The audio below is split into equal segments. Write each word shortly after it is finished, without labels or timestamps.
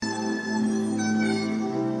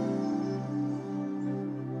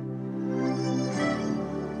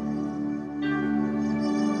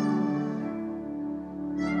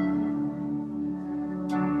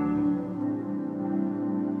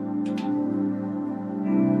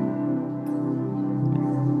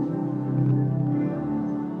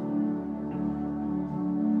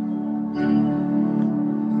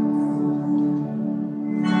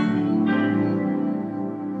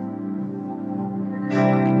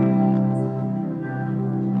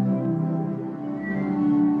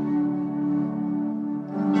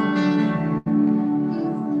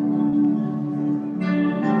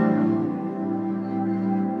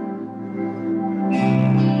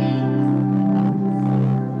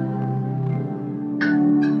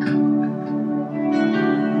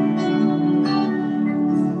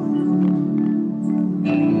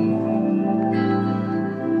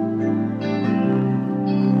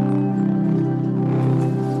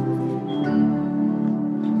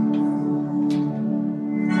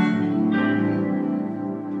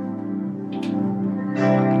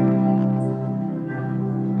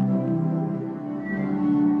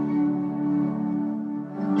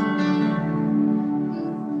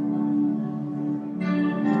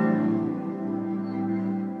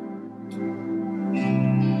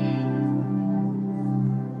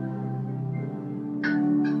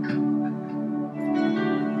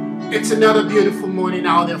It's another beautiful morning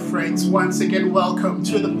out there, friends. Once again, welcome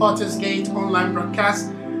to the Potter's Gate online broadcast.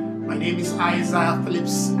 My name is Isaiah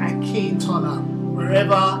Phillips Akintola.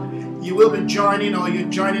 Wherever you will be joining or you're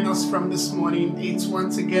joining us from this morning, it's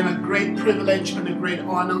once again a great privilege and a great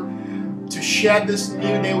honor to share this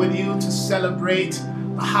new day with you, to celebrate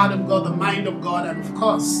the heart of God, the mind of God, and of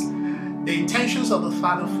course, the intentions of the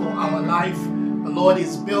Father for our life. The Lord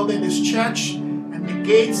is building His church, and the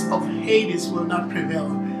gates of Hades will not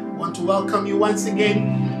prevail. I want to welcome you once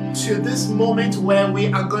again to this moment where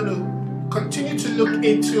we are going to continue to look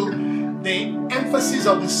into the emphasis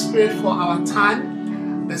of the Spirit for our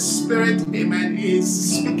time. The Spirit, amen,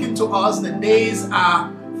 is speaking to us. The days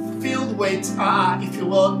are filled with, if you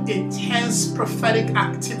will, intense prophetic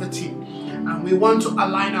activity. And we want to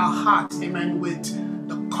align our heart, amen, with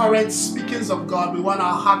the current speakings of God. We want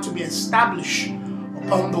our heart to be established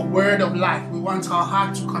upon the word of life. We want our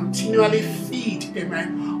heart to continually feed,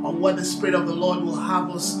 amen, on what the Spirit of the Lord will have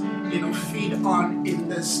us, feed on in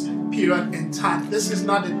this period in time. This is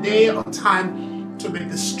not a day or time to be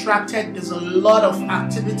distracted. There's a lot of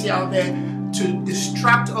activity out there to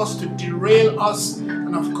distract us, to derail us,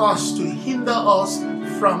 and of course to hinder us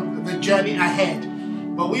from the journey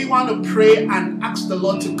ahead. But we want to pray and ask the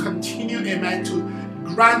Lord to continue, amen, to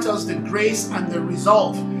grant us the grace and the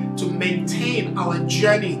resolve to maintain our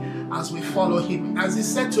journey as we follow Him. As He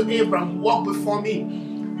said to Abraham, walk before me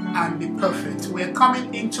and be perfect. We're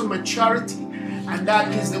coming into maturity, and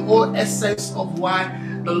that is the whole essence of why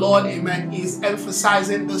the Lord, amen, is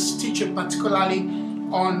emphasizing this teaching, particularly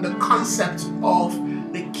on the concept of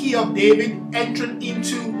the key of David, entering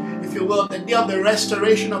into, if you will, the day of the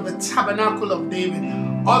restoration of the tabernacle of David.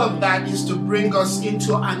 All of that is to bring us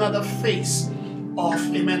into another phase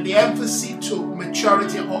of, amen, the emphasis to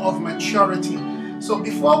maturity or of maturity. So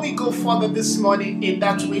before we go further this morning in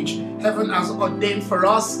that which heaven has ordained for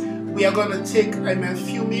us, we are going to take a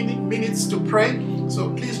few minutes to pray.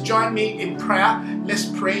 So please join me in prayer. Let's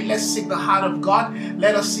pray. Let's seek the heart of God.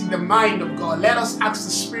 Let us seek the mind of God. Let us ask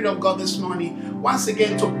the Spirit of God this morning once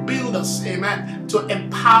again to build us, amen, to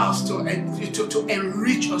empower us, to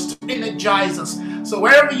enrich us, to energize us. So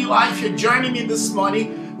wherever you are, if you're joining me this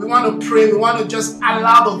morning, we want to pray. We want to just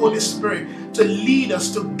allow the Holy Spirit to lead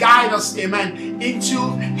us, to guide us, amen, into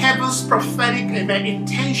heaven's prophetic, amen,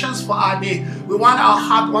 intentions for our day. We want our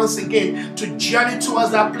heart once again to journey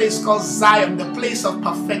towards that place called Zion, the place of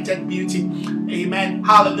perfected beauty. Amen.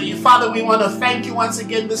 Hallelujah. Father, we want to thank you once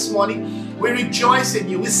again this morning. We rejoice in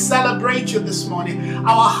you. We celebrate you this morning.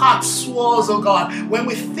 Our heart swells, oh God, when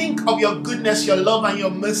we think of your goodness, your love, and your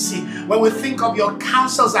mercy. When we think of your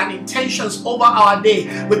counsels and intentions over our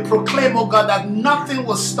day, we proclaim, oh God, that nothing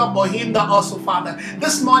will stop or hinder us, oh Father.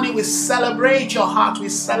 This morning we celebrate your heart. We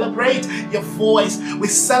celebrate your voice. We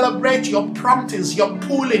celebrate your promptings, your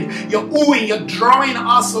pulling, your wooing, your drawing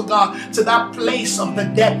us, oh God, to that place of the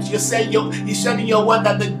depth. You said in your word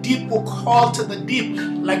that the deep will call to the deep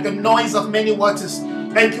like the noise of many waters.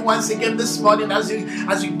 Thank you once again this morning as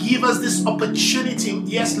you give us this opportunity,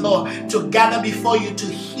 yes, Lord, to gather before you, to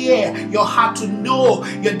hear your heart, to know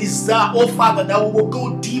your desire, oh Father, that we will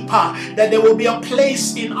go deeper, that there will be a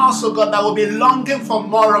place in us, oh God, that will be longing for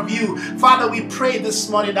more of you. Father, we pray this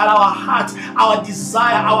morning that our heart, our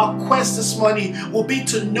desire, our quest this morning will be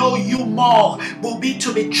to know you more, will be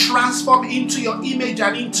to be transformed into your image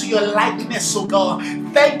and into your likeness, oh God.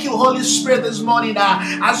 Thank you, Holy Spirit, this morning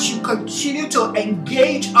as you continue to engage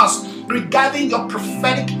us regarding your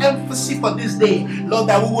prophetic emphasis for this day, Lord,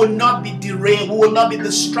 that we will not be derailed, we will not be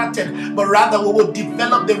distracted, but rather we will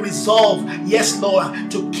develop the resolve, yes,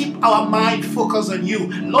 Lord, to keep our mind focused on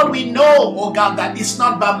you. Lord, we know, oh God, that it's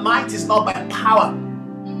not by might, it's not by power,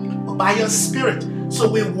 but by your Spirit. So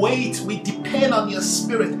we wait, we depend on your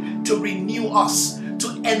Spirit to renew us,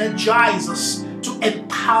 to energize us, to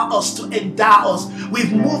empower us, to endow us.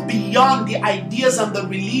 We've moved beyond the ideas and the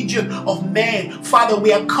religion of man. Father,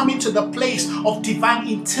 we are coming to the place of divine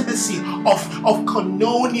intimacy, of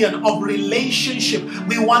communion, of relationship.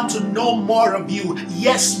 We want to know more of you.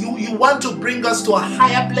 Yes, you want to bring us to a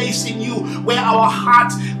higher place in you where our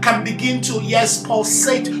heart can begin to, yes,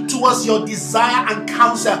 pulsate towards your desire and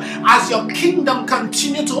counsel as your kingdom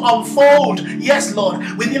continue to unfold. Yes, Lord,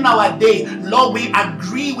 within our day. Lord, we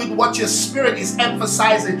agree with what your Spirit is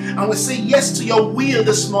emphasizing, and we say yes to your will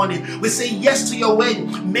this morning. We say yes to your way.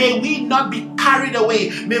 May we not be carried away.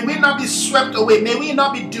 May we not be swept away. May we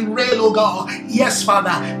not be derailed, oh God. Yes,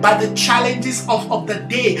 Father, by the challenges of the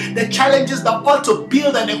day, the challenges that ought to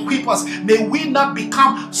build and equip us. May we not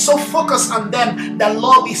become so focused on them that,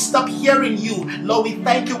 Lord, we stop hearing you. Lord, we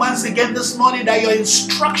thank you once again this morning that your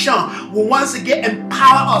instruction will once again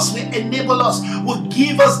empower us, will enable us, will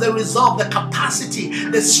give us the resolve, the capacity,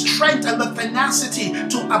 the strength, and the tenacity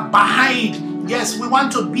to abide. Yes, we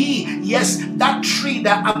want to be, yes, that tree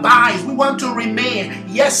that abides. We want to remain.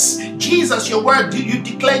 Yes, Jesus, your word, you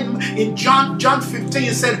declared in John 15,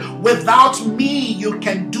 you said, without me, you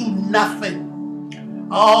can do nothing.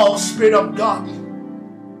 Oh, Spirit of God,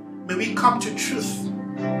 may we come to truth.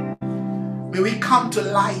 May we come to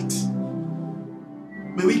light.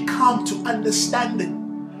 May we come to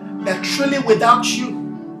understanding that truly without you,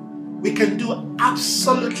 we can do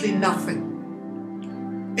absolutely nothing.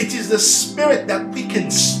 It is the Spirit that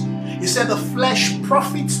quickens. You said the flesh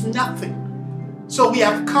profits nothing. So we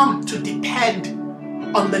have come to depend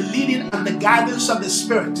on the leading and the guidance of the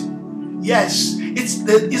Spirit. Yes, it's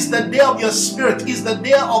the day of your Spirit. It's the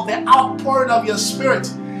day of the outpouring of your Spirit.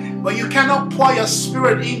 But you cannot pour your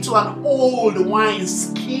Spirit into an old wine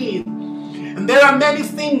skin. And there are many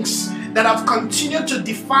things that have continued to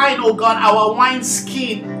define, oh God, our wine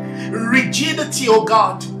skin. Rigidity, oh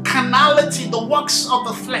God, carnality, the works of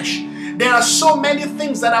the flesh. There are so many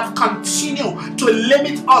things that have continued to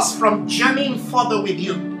limit us from journeying further with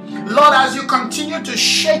you. Lord, as you continue to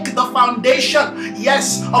shake the foundation,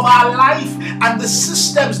 yes, of our life and the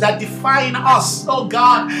systems that define us, oh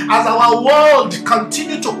God, as our world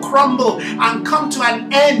continue to crumble and come to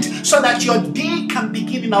an end so that your day can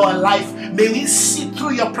begin in our life, may we see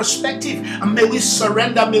through your perspective and may we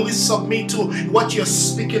surrender, may we submit to what you're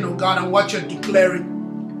speaking, oh God, and what you're declaring.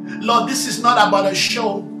 Lord, this is not about a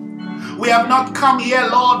show. We have not come here,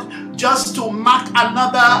 Lord, just to mark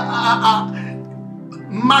another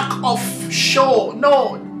mark of show.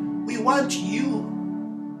 No, we want you.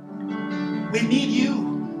 We need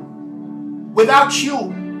you. Without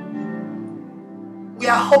you, we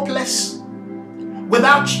are hopeless.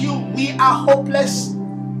 Without you, we are hopeless.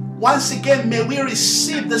 Once again, may we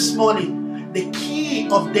receive this morning the key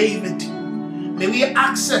of David. May we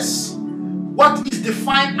access what is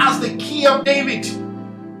defined as the key of David.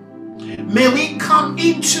 May we come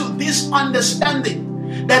into this understanding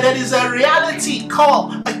that there is a reality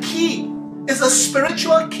called a key. It's a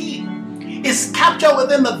spiritual key. It's captured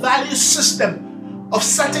within the value system of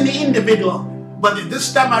certain individual. But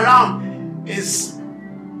this time around is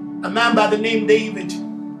a man by the name David.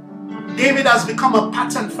 David has become a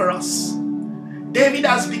pattern for us. David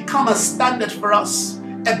has become a standard for us,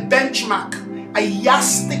 a benchmark, a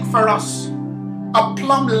yardstick for us, a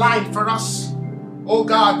plumb line for us. Oh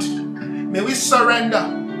God, may we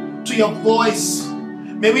surrender to your voice.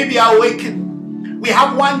 May we be awakened. We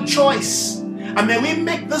have one choice. And may we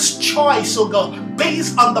make this choice, oh God,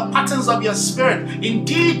 based on the patterns of your Spirit.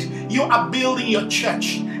 Indeed, you are building your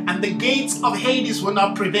church, and the gates of Hades will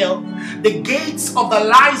not prevail. The gates of the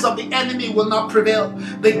lies of the enemy will not prevail.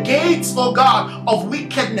 The gates, oh God, of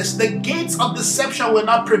wickedness, the gates of deception will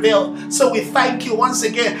not prevail. So we thank you once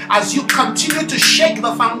again as you continue to shake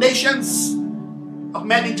the foundations of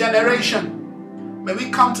many generations. May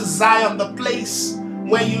we come to Zion, the place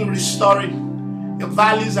where you restoring your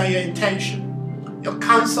values and your intention, your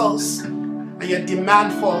counsels and your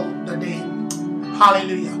demand for the day.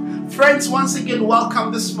 Hallelujah. Friends, once again,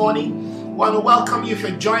 welcome this morning. I want to welcome you if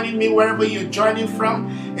you're joining me wherever you're joining from.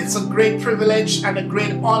 It's a great privilege and a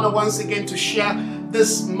great honor once again to share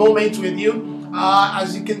this moment with you.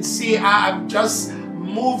 As you can see, I've just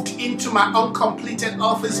moved into my uncompleted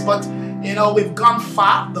office, but you know, we've gone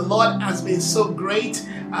far. The Lord has been so great.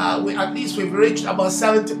 At least we've reached about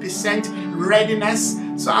 70% readiness.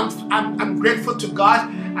 So I'm grateful to God.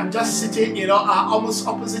 I'm just sitting, you know, almost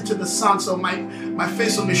opposite to the sun, so my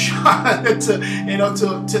face will be shot to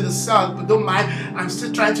the sun. But don't mind, I'm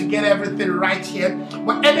still trying to get everything right here.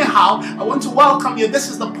 But anyhow, I want to welcome you. This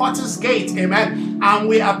is the Potter's Gate, amen. And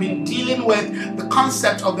we have been dealing with the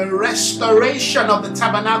concept of the restoration of the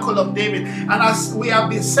tabernacle of David. And as we have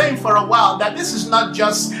been saying for a while, that this is not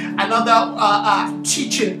just another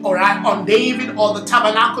teaching on David or the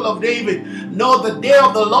tabernacle of David. No, the day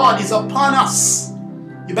of the Lord is upon us.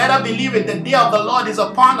 You better believe it. The day of the Lord is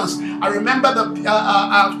upon us. I remember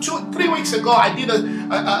 3 weeks ago, I did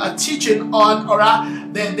a teaching on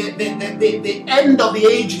the end of the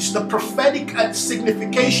ages, the prophetic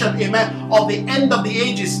signification, amen, of the end of the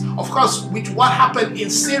ages. Of course, which what happened in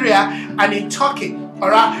Syria and in Turkey. All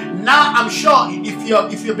right. Now I'm sure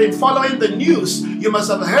if you've been following the news, you must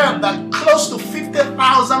have heard that close to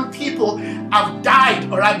 50,000 people have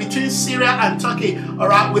died. All right, between Syria and Turkey. All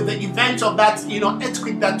right, with the event of that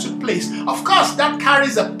earthquake that took place. Of course, that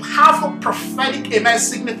carries a powerful prophetic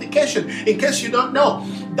signification. In case you don't know,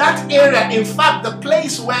 that area, in fact, the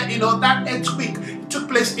place where that earthquake took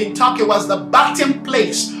place in Turkey was the birthing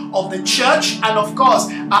place of the church, and of course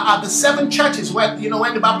the 7 churches where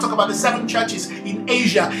when the Bible talk about the 7 churches in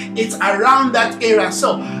Asia, it's around that area.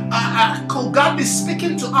 So could God be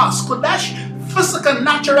speaking to us? Could that physical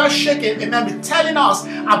natural shaking, amen, be telling us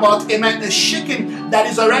about, amen, the shaking that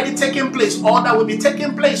is already taking place or that will be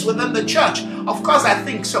taking place within the church? Of course, I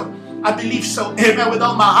think so. I believe so, amen, with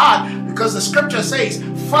all my heart, because the scripture says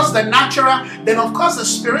first the natural, then of course the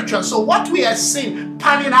spiritual. So what we are seeing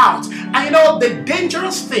panning out, and the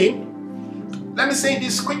dangerous thing, let me say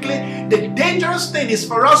this quickly, the dangerous thing is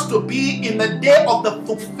for us to be in the day of the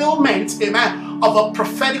fulfillment, amen, of a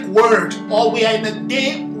prophetic word, or we are in the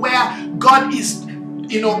day where God is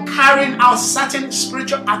carrying out certain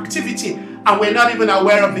spiritual activity and we're not even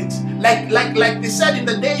aware of it. Like they said in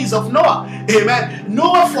the days of Noah, amen.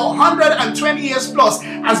 Noah for 120 years plus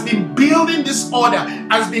has been building this order,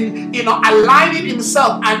 has been aligning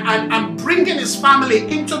himself and bringing his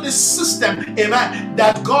family into this system, amen,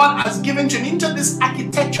 that God has given to him, into this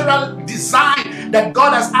architectural design that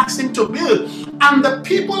God has asked him to build. And the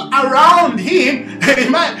people around him,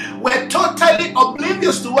 amen, were totally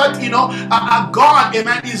oblivious to what God,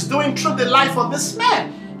 amen, is doing through the life of this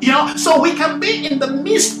man. So we can be in the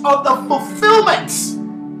midst of the fulfillment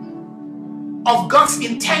of God's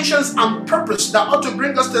intentions and purpose that ought to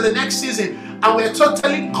bring us to the next season, and we're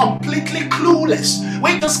totally, completely clueless.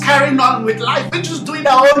 We're just carrying on with life. We're just doing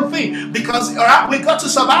our own thing because we got to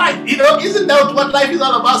survive. Isn't that what life is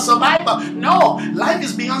all about? Survival? No, life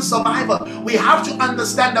is beyond survival. We have to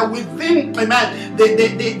understand that within, amen,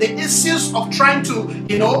 the issues of trying to,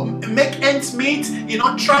 make ends meet,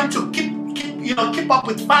 trying to keep up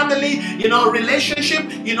with family, relationship,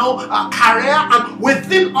 career, and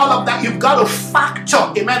within all of that, you've got to factor,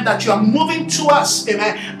 amen, that you are moving towards,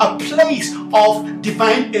 amen, a place of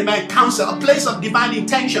divine, amen, counsel, a place of divine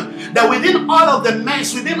intention. That within all of the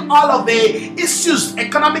mess, within all of the issues,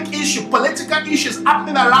 economic issues, political issues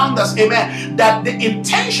happening around us, amen, that the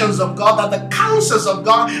intentions of God, that the counsels of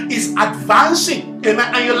God is advancing.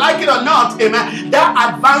 Amen. And you like it or not, amen,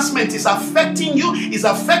 that advancement is affecting you, is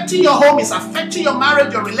affecting your home, is affecting your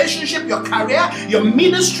marriage, your relationship, your career, your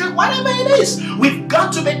ministry, whatever it is. We've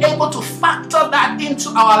got to be able to factor that into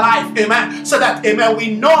our life, amen, so that, amen,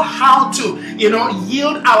 we know how to,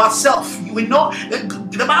 yield ourselves. We know,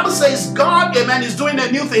 the Bible says God, amen, is doing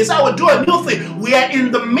a new thing. He said, I will do a new thing. We are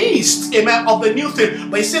in the midst, amen, of the new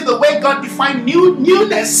thing. But you see, the way God defined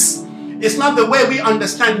newness is not the way we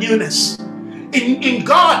understand newness. In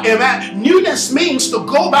God, amen, newness means to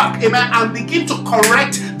go back, amen, and begin to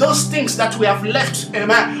correct those things that we have left,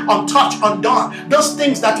 amen, untouched, undone, those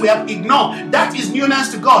things that we have ignored. That is newness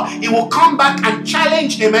to God. He will come back and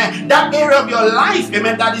challenge, amen, that area of your life,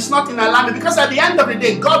 amen, that is not in alignment. Because at the end of the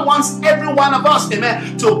day, God wants every one of us,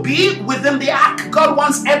 amen, to be within the ark. God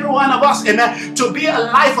wants every one of us, amen, to be a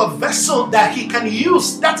life, a vessel that He can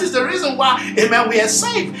use. That is the reason why, amen, we are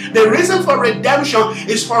saved. The reason for redemption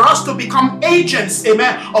is for us to become agents,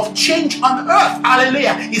 amen, of change on earth.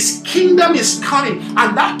 Hallelujah. His kingdom is coming,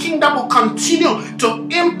 and that kingdom will continue to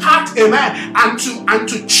impact, amen, and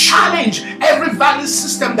to challenge every value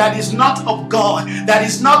system that is not of God, that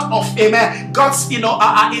is not of, amen, God's,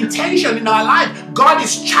 our intention in our life. God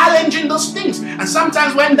is challenging those things, and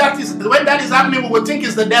sometimes when that is happening, we will think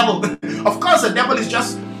it's the devil. Of course, the devil is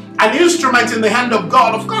just an instrument in the hand of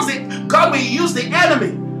God. Of course, God will use the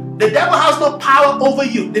enemy. The devil has no power over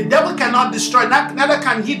you. The devil cannot destroy, neither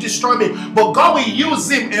can he destroy me. But God will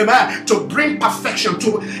use him, amen, to bring perfection.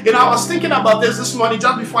 I was thinking about this morning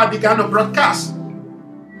just before I began to broadcast.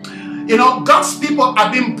 God's people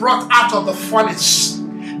are being brought out of the furnace.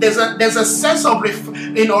 There's a sense of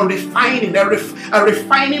refining, a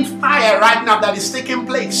refining fire right now that is taking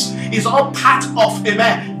place. It's all part of,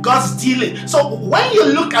 amen, God's dealing. So when you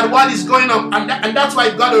look at what is going on, and that's why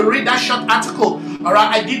you've got to read that short article, all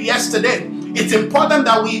right, I did yesterday. It's important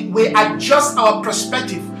that we adjust our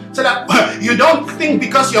perspective, so that you don't think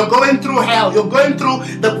because you're going through hell, you're going through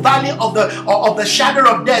the valley of the shadow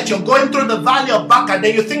of death, you're going through the valley of Baca,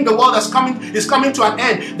 then you think the world is coming to an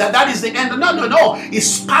end, that is the end. No.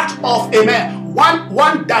 It's part of, amen,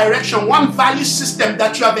 one direction, one value system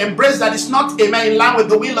that you have embraced that is not, amen, in line with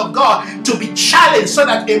the will of God, to be challenged so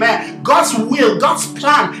that, amen, God's will, God's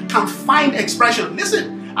plan can find expression.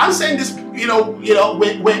 Listen, I'm saying this,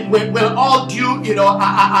 with all due,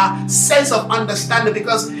 sense of understanding,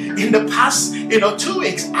 because in the past, 2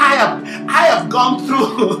 weeks, I have gone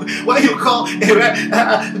through what you call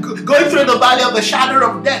going through the valley of the shadow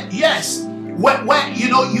of death. Yes. Where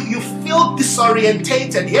you feel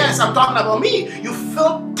disorientated. Yes, I'm talking about me. You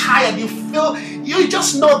feel tired. You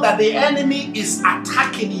just know that the enemy is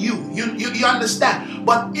attacking you. You understand?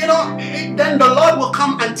 But then the Lord will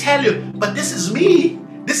come and tell you, but this is me.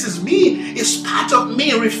 This is me. It's part of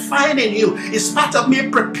me refining you. It's part of me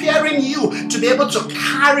preparing you to be able to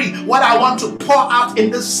carry what I want to pour out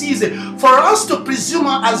in this season. For us to presume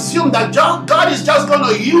or assume that God is just going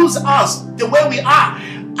to use us the way we are,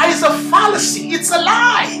 it's a fallacy. It's a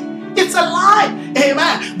lie. It's a lie.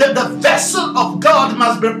 Amen. The vessel of God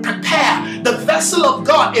must be prepared. The vessel of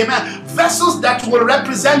God, amen. Vessels that will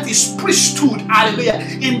represent His priesthood, hallelujah,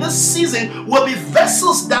 in this season will be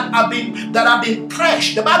vessels that have been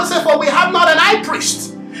threshed. The Bible says, for we have not an high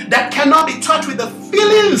priest that cannot be touched with the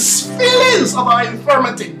feelings of our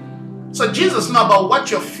infirmity. So Jesus knows about what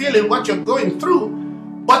you're feeling, what you're going through.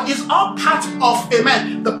 But it's all part of,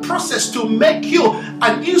 amen, the process to make you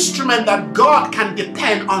an instrument that God can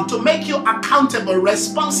depend on, to make you accountable,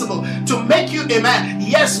 responsible, to make you, amen,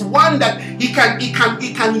 yes, one that he can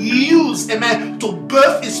use, amen, to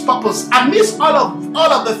birth His purpose. Amidst all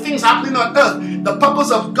of the things happening on earth, the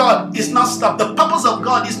purpose of God is not stopped. The purpose of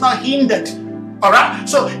God is not hindered. All right,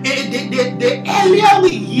 so the earlier we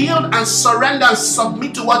yield and surrender and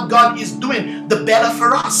submit to what God is doing, the better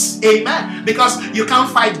for us. Amen. Because you can't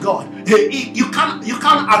fight God. You can't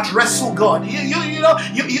out-wrestle God. You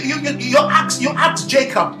ask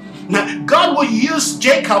Jacob. God will use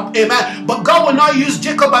Jacob, amen. But God will not use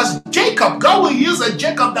Jacob as Jacob. God will use a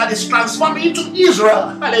Jacob that is transformed into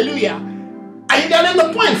Israel. Hallelujah. Are you getting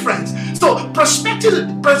the point, friends? So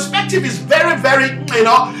perspective is very, very,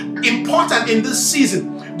 important in this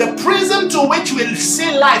season. The prism to which we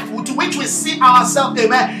see life, to which we see ourselves,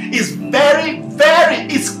 amen, is very, very,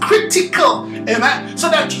 it's critical, amen, so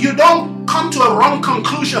that you don't come to a wrong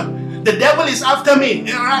conclusion. The devil is after me.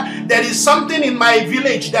 There is something in my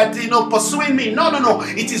village that pursuing me. No.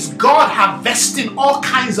 It is God harvesting all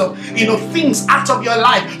kinds of things out of your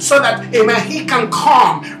life so that amen, He can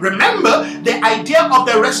come. Remember, the idea of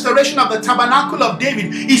the restoration of the tabernacle of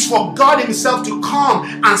David is for God Himself to come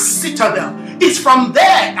and citadel. It's from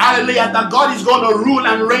there, hallelujah, that God is going to rule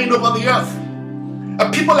and reign over the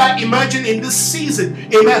earth. People are emerging in this season,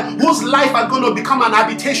 amen, whose life are going to become an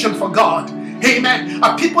habitation for God. Amen.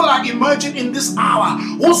 People are emerging in this hour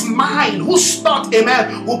whose mind, whose thought,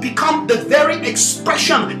 amen, will become the very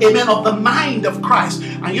expression, amen, of the mind of Christ.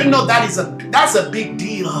 And that's a big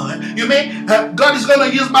deal. God is going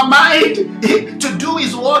to use my mind to do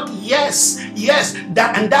His work. Yes.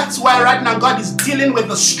 That's why right now God is dealing with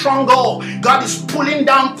the stronghold. God is pulling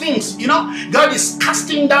down things. God is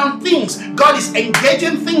casting down things. God is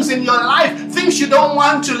engaging things in your life, things you don't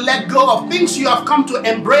want to let go of, things you have come to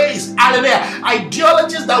embrace. Hallelujah.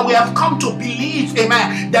 Ideologies that we have come to believe,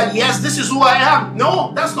 amen, that yes, this is who I am.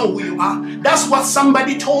 No, that's not who you are. That's what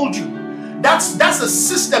somebody told you. That's a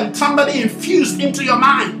system somebody infused into your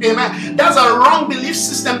mind. Amen. That's a wrong belief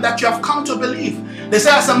system that you have come to believe. They say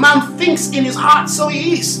as a man thinks in his heart, so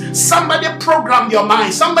he is. Somebody programmed your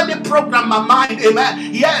mind. Somebody programmed my mind.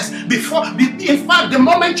 Amen. Yes. In fact, the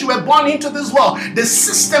moment you were born into this world, the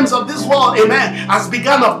systems of this world, amen, has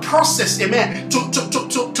begun a process, amen,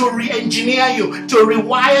 to re-engineer you, to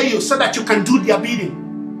rewire you so that you can do their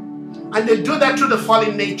bidding. And they do that through the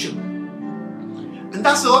fallen nature. And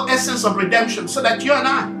that's the whole essence of redemption, so that you and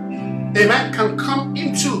I, amen, can come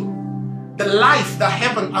into the life that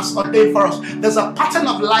heaven has ordained for us. There's a pattern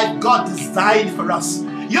of life God designed for us.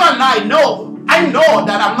 You and I know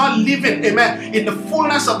that I'm not living, amen, in the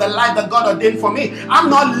fullness of the life that God ordained for me. I'm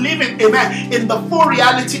not living, amen, in the full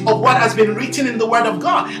reality of what has been written in the Word of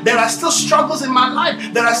God. There are still struggles in my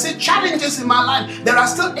life. There are still challenges in my life. There are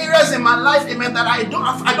still areas in my life, amen, that I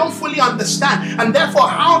don't fully understand. And therefore,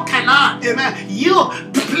 how can I, amen, yield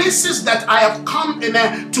places that I have come,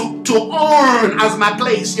 amen, to own as my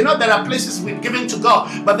place? There are places we've given to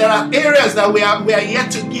God, but there are areas that we are yet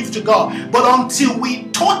to give to God. But until we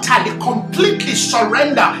totally, completely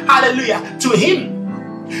surrender, hallelujah, to Him,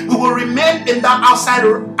 we will remain in that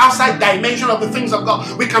outside dimension of the things of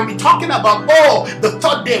God. We can be talking about, the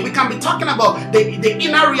third day. We can be talking about the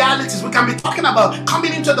inner realities. We can be talking about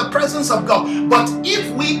coming into the presence of God. But if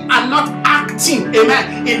we are not acting,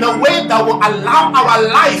 amen, in a way that will allow our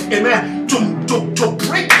life, amen, to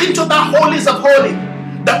break into the holies of holy,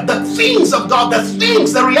 The things of God,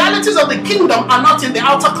 the realities of the kingdom are not in the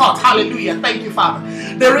outer court. Hallelujah. Thank you, Father.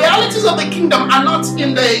 The realities of the kingdom are not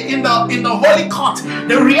in the holy court.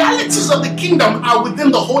 The realities of the kingdom are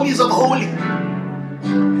within the holies of holy.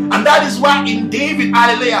 And that is why in David,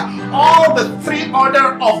 hallelujah, all the three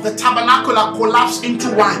order of the tabernacle are collapsed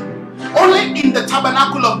into one. Only in the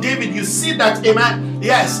tabernacle of David you see that, amen,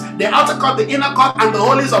 yes, the outer court, the inner court, and the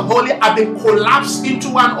holies of holy have been collapsed into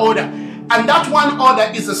one order. And that one order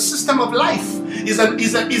is a system of life, is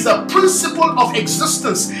a principle of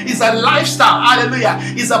existence, is a lifestyle, hallelujah,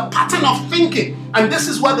 is a pattern of thinking. And this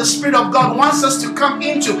is what the Spirit of God wants us to come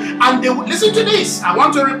into. And they will, listen to this, I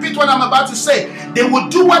want to repeat what I'm about to say. They will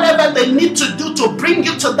do whatever they need to do to bring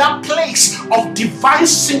you to that place of divine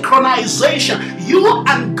synchronization. You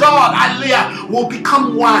and God, hallelujah, will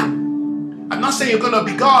become one. I'm not saying you're going to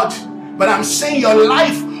be God, but I'm saying your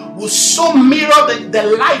life will so mirror the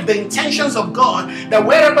life, the intentions of God, that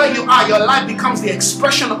wherever you are, your life becomes the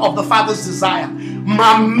expression of the Father's desire.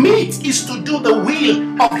 My meat is to do the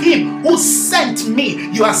will of Him who sent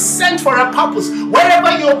me. You are sent for a purpose.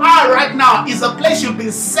 Wherever you are right now is a place you've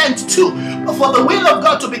been sent to. But for the will of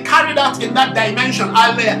God to be carried out in that dimension,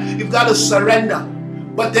 you've got to surrender.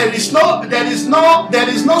 But there is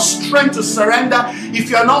no strength to surrender if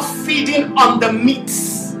you're not feeding on the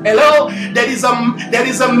meats. Hello, there is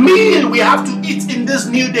a meal we have to eat in this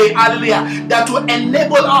new day, hallelujah, that will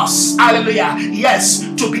enable us, hallelujah, yes,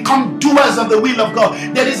 to become doers of the will of God.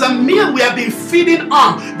 There is a meal we have been feeding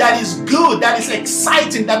on that is good, that is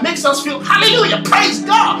exciting, that makes us feel, hallelujah, praise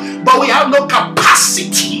God, but we have no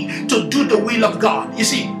capacity to do the will of God, you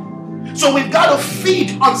see. So we've got to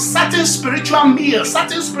feed on certain spiritual meals,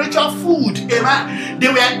 certain spiritual food, amen. They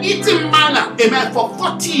were eating manna, amen, for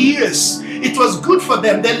 40 years. It was good for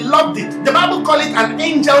them. They loved it. The Bible calls it an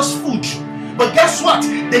angel's food. But guess what?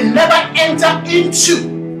 They never enter into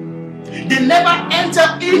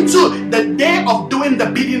the day of doing the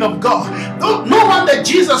bidding of God. No wonder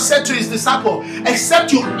Jesus said to his disciple,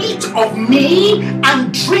 except you eat of me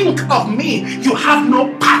and drink of me, you have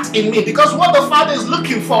no part in me. Because what the Father is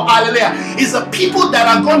looking for, hallelujah, is the people that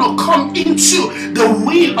are going to come into the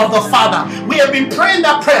will of the Father. We have been praying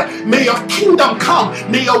that prayer. May your kingdom come.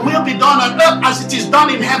 May your will be done on earth as it is done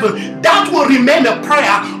in heaven. That will remain a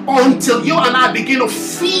prayer until you and I begin to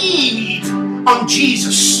feed on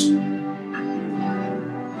Jesus.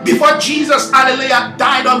 Before Jesus, hallelujah,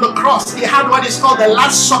 died on the cross, he had what is called the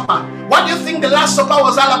Last Supper. What do you think the Last Supper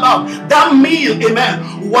was all about? That meal,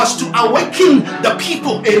 amen, was to awaken the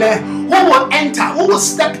people, amen, who will enter, who will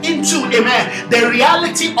step into, amen, the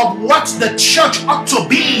reality of what the church ought to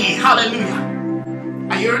be. Hallelujah.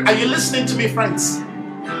 Are you listening to me, friends?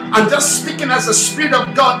 I'm just speaking as the Spirit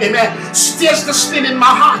of God, amen, stirs this thing in my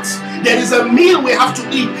heart. There is a meal we have to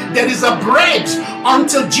eat. There is a bread.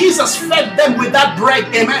 Until Jesus fed them with that bread,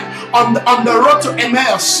 amen, on the road to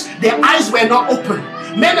Emmaus, their eyes were not open.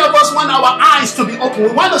 Many of us want our eyes to be open.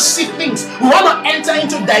 We want to see things. We want to enter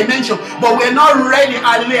into dimension, but we're not ready,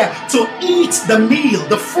 hallelujah, to eat the meal,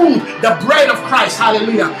 the food, the bread of Christ,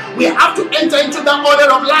 hallelujah. We have to enter into the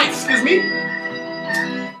order of life. Excuse me.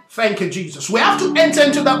 Thank you, Jesus. We have to enter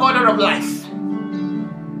into the order of life.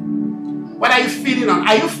 What are you feeding on?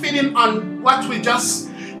 Are you feeding on what we just,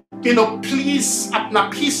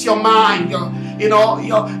 appease your mind,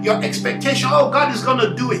 your expectation? Oh, God is going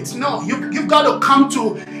to do it. No, you've got to come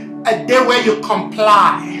to a day where you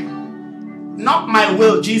comply. Not my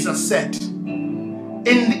will, Jesus said.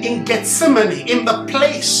 In Gethsemane, in the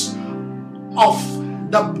place of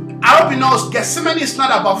I hope you know, Gethsemane is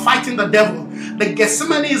not about fighting the devil. The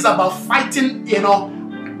Gethsemane is about fighting,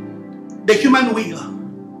 the human will.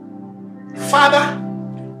 Father,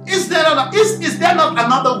 is there not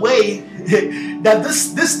another way that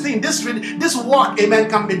this work, amen,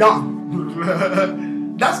 can be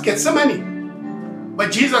done? That's Gethsemane.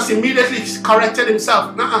 But Jesus immediately corrected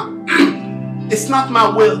himself. It's not my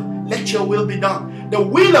will. Let your will be done. The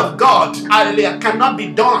will of God, hallelujah, cannot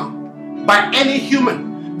be done by any human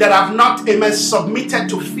that have not, amen, submitted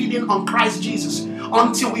to feeding on Christ Jesus.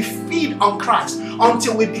 Until we feed on Christ,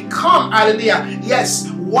 until we become, hallelujah, yes,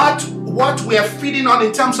 what we are feeding on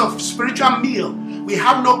in terms of spiritual meal, we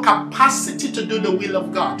have no capacity to do the will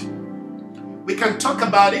of God. We can talk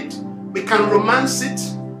about it, we can romance it,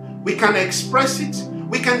 we can express it,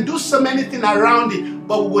 we can do so many things around it,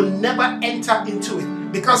 but we will never enter into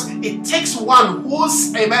it, because it takes one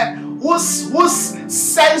whose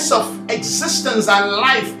sense of existence and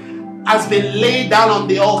life has been laid down on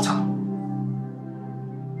the altar.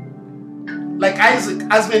 Like Isaac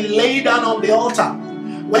has been laid down on the altar.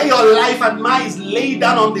 when your life and mine is laid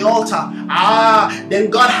down on the altar, then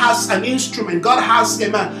God has an instrument, God has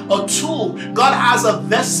a tool, God has a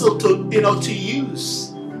vessel to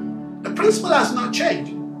use. The principle has not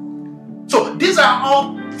changed. So these are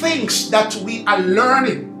all things that we are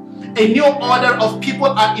learning. A new order of people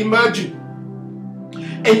are emerging.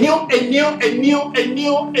 A new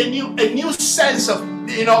sense of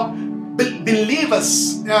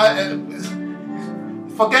believers.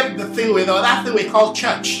 Forget the thing that thing we call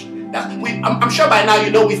church. I'm sure by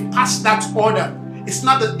now we've passed that order. It's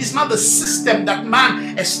not the system that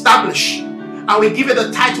man established, and we give it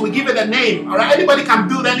a title, we give it a name. All right, anybody can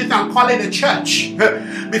build anything and call it a church.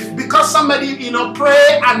 Because somebody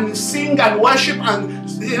pray and sing and worship and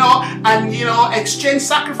exchange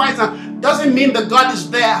sacrifice doesn't mean that God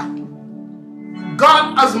is there.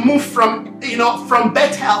 God has moved from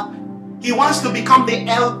Bethel. He wants to become the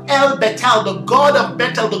El Bethel, the God of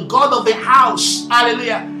Bethel, the God of the house.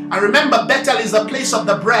 Hallelujah. And remember, Bethel is the place of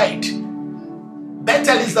the bread.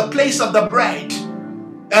 Bethel is the place of the bread.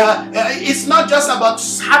 It's not just about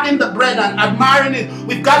having the bread and admiring it.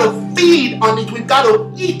 We've got to feed on it. We've got to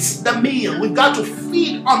eat the meal. We've got to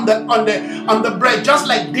feed on the bread, just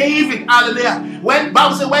like David. Hallelujah. When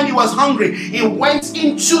Bible says when he was hungry, he went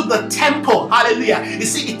into the temple. Hallelujah. You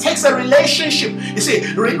see, it takes a relationship. You see,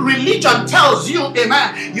 religion tells you,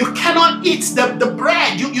 amen, you cannot eat the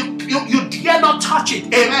bread. You dare not touch it.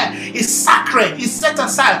 Amen. It's sacred. It's set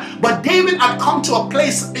aside. But David had come to a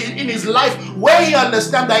place in his life where he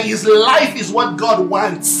understands that his life is what God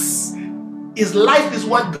wants. His life is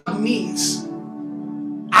what God needs.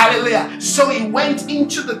 Hallelujah. So he went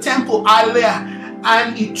into the temple. Hallelujah.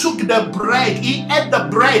 And he took the bread. He ate the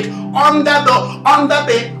bread under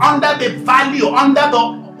the value, under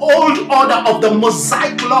the old order of the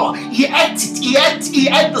Mosaic law. He ate it. He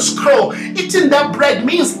ate the scroll. Eating that bread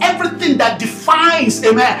means everything that defines,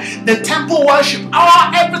 amen, the temple worship,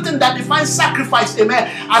 or everything that defines sacrifice, amen,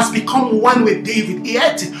 has become one with David. He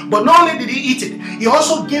ate it. But not only did he eat it, he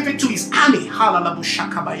also gave it to his army.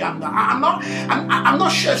 I'm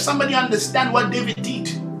not sure if somebody understands what David did.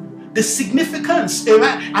 The significance,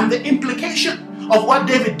 amen, and the implication of what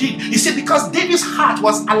David did. You see, because David's heart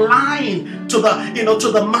was aligned to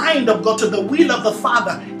the mind of God, to the will of the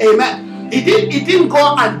Father. Amen. He didn't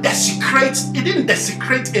go and desecrate. He didn't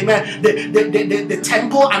desecrate, amen, the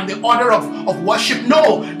temple and the order of worship.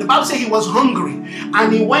 No, the Bible says he was hungry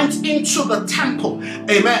and he went into the temple,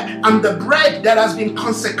 amen, and the bread that has been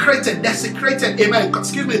consecrated, desecrated, amen,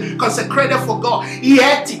 consecrated for God, he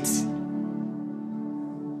ate it.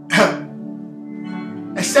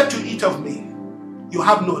 Except you eat of me, you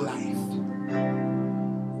have no life.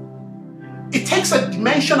 It takes a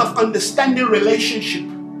dimension of understanding relationship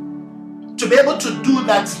to be able to do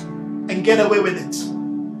that and get away with it.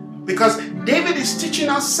 Because David is teaching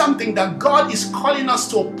us something, that God is calling us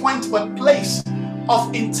to a point or place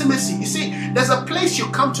of intimacy. You see, there's a place you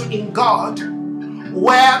come to in God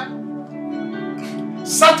where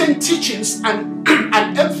certain teachings and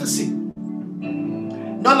emphasis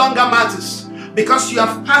no longer matters, because you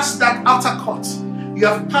have passed that outer court. You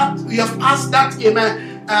have passed that, amen,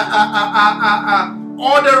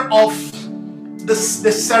 order of the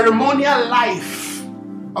ceremonial life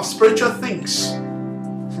of spiritual things.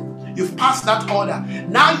 You've passed that order.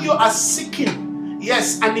 Now you are seeking,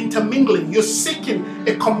 yes, an intermingling. You're seeking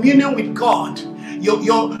a communion with God.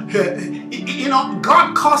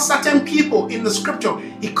 God calls certain people in the scripture,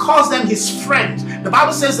 he calls them his friends. The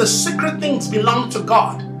Bible says the secret things belong to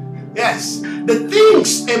God. Yes, the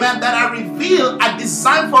things, amen, that are revealed are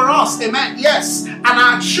designed for us, amen, yes, and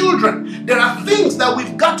our children. There are things that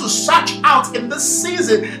we've got to search out in this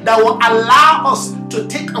season that will allow us to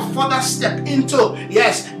take a further step into,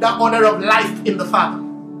 yes, the order of life in the Father.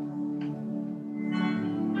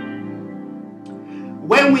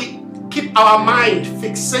 When we keep our mind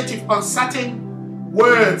fixated on certain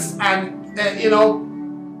words and,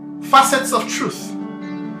 facets of truth,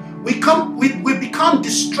 we become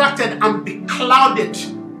distracted and beclouded.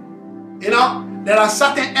 There are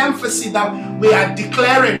certain emphases that we are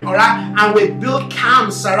declaring, all right, and we build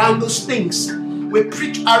camps around those things. We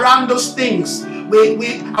preach around those things.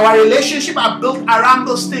 Our relationship are built around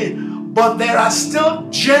those things. But there are still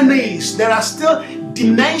journeys. There are still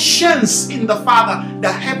dimensions in the Father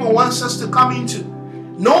that heaven wants us to come into.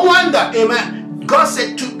 No wonder, amen, God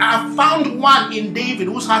said, I have found one in David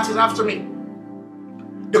whose heart is after me.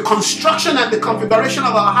 The construction and the configuration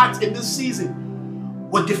of our hearts in this season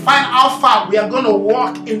will define how far we are going to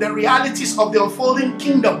walk in the realities of the unfolding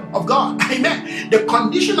kingdom of God. Amen. The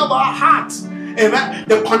condition of our hearts, amen,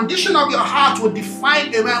 the condition of your heart will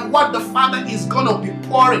define, amen, what the Father is going to be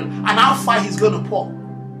pouring and how far he's going to pour.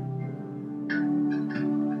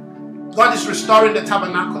 God is restoring the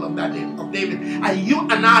tabernacle of David. And you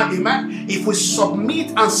and I, amen, if we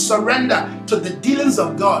submit and surrender to the dealings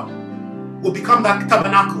of God, will become that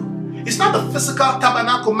tabernacle. It's not the physical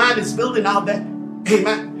tabernacle man is building out there.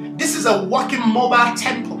 Amen. This is a walking mobile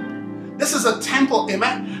temple. This is a temple,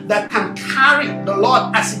 amen, that can carry the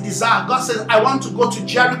Lord as he desires. God says, I want to go to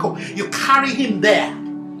Jericho. You carry him there.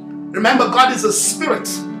 Remember, God is a spirit.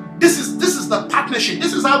 This is the partnership.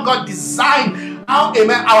 This is how God designed how,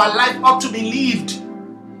 amen, our life ought to be lived.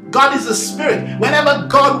 God is a spirit. Whenever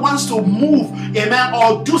God wants to move, amen,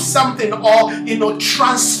 or do something, or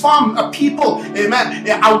transform a people, amen,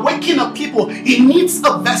 awaken a people, he needs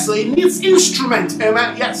a vessel, he needs instrument,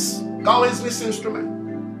 amen. Yes, God always needs instrument.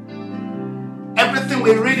 Everything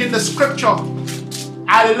we read in the scripture,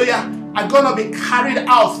 hallelujah, are going to be carried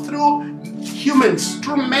out through humans,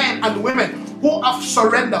 through men and women who have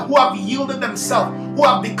surrendered, who have yielded themselves, who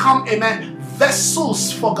have become, amen,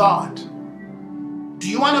 vessels for God. Do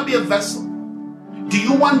you want to be a vessel? Do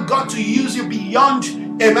you want God to use you beyond,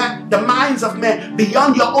 amen, the minds of men,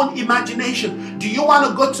 beyond your own imagination? Do you want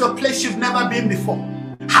to go to a place you've never been before?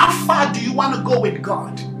 How far do you want to go with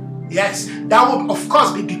God? Yes, that will of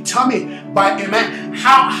course be determined by, amen,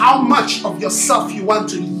 how much of yourself you want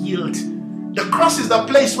to yield. The cross is the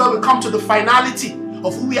place where we come to the finality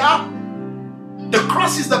of who we are. The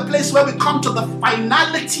cross is the place where we come to the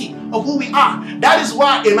finality of who we are. That is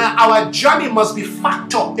why, amen, our journey must be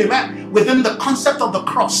factored, amen, within the concept of the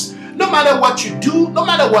cross. No matter what you do, no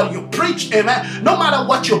matter what you preach, amen, no matter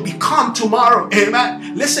what you become tomorrow,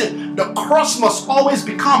 amen, listen, the cross must always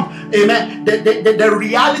become, amen, the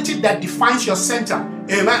reality that defines your center,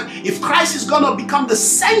 amen. If Christ is going to become the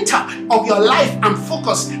center of your life and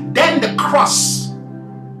focus, then the cross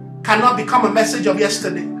cannot become a message of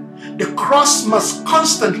yesterday. The cross must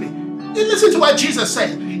constantly, listen to what Jesus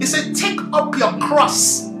said. He said, take up your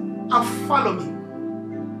cross and follow me.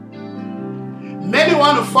 Many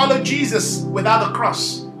want to follow Jesus without a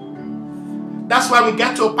cross. That's why we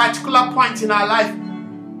get to a particular point in our life.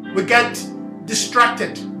 We get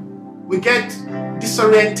distracted. We get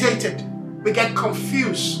disorientated. We get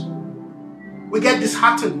confused. We get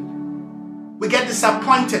disheartened. We get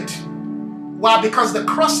disappointed. Why? Because the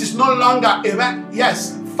cross is no longer, amen,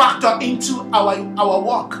 yes, factor into our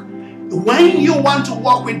walk. When you want to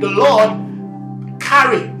walk with the Lord,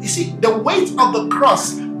 carry. You see, the weight of the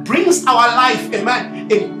cross brings our life,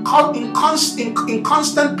 amen, in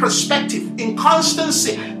constant perspective, in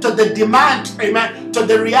constancy to the demand, amen, to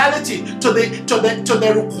the reality, to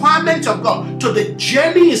the requirement of God, to the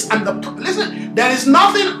journeys and the. Listen, there is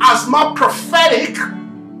nothing as more prophetic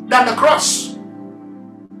than the cross.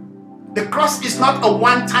 The cross is not a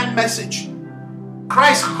one-time message.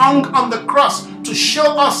 Christ hung on the cross to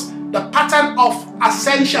show us the pattern of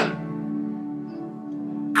ascension.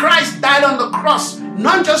 Christ died on the cross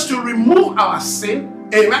not just to remove our sin,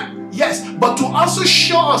 amen, yes, but to also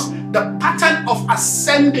show us the pattern of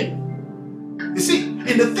ascending. You see,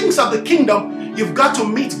 in the things of the kingdom, you've got to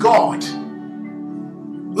meet God.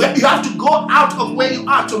 You have to go out of where you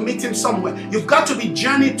are to meet him somewhere. You've got to be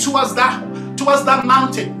journeying towards that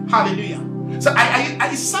mountain. Hallelujah. So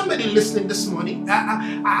are somebody listening this morning?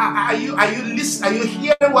 Are you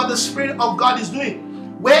hearing what the Spirit of God is doing?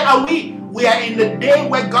 Where are we? We are in the day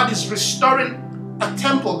where God is restoring a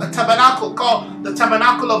temple, a tabernacle called the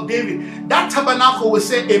Tabernacle of David. That tabernacle, we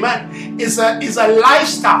say, amen, is a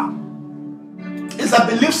lifestyle, is a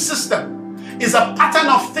belief system, is a pattern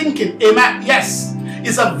of thinking, amen, yes,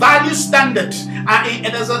 is a value standard. And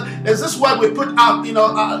there's this word we put out,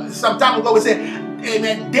 some time ago, we say,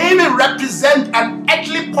 amen, David represents an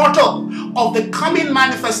earthly portal of the coming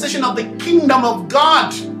manifestation of the kingdom of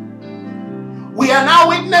God. We are now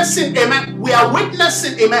witnessing, amen,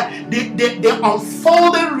 the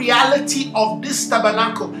unfolding reality of this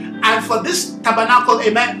tabernacle. And for this tabernacle,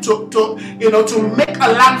 amen, to make a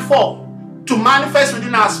landfall, to manifest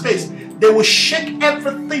within our space, they will shake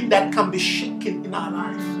everything that can be shaken in our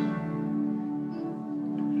life.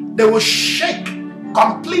 They will shake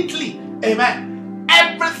completely, amen,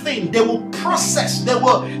 everything. They will process, they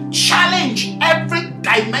will challenge every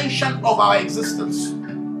dimension of our existence.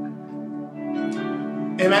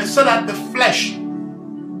 Amen. So that the flesh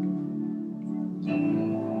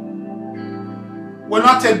will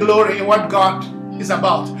not take glory in what God is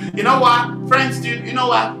about. You know what, friends? You know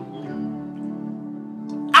what?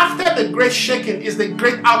 After the great shaking is the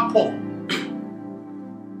great outpour.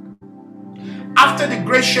 After the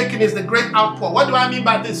great shaking is the great outpour. What do I mean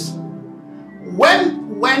by this?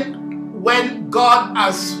 When God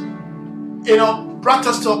has, brought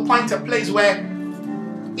us to a place where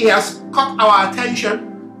He has caught our attention,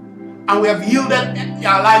 and we have yielded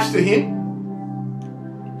our lives to Him,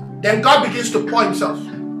 then God begins to pour Himself.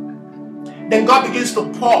 Then God begins to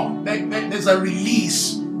pour. There's a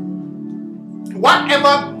release.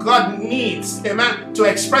 Whatever God needs, amen, to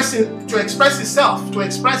express Himself, to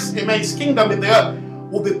express, amen, His kingdom in the earth,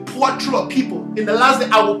 will be poured through a people. In the last day,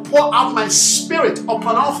 I will pour out my Spirit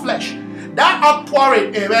upon all flesh. That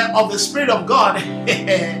outpouring, amen, of the Spirit of God,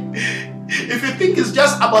 if you think it's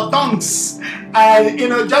just about tongues and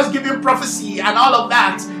just giving prophecy and all of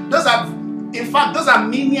that, those are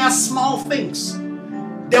many small things.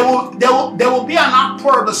 There will be an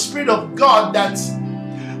outpour of the Spirit of God that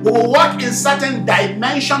will work in certain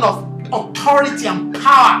dimension of authority and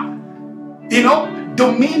power,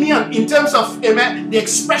 dominion, in terms of, amen, the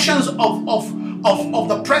expressions of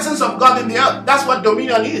the presence of God in the earth. That's what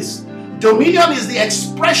dominion is. Dominion is the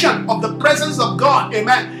expression of the presence of God,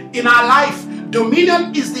 amen, in our life.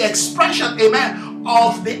 Dominion is the expression, amen,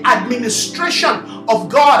 of the administration of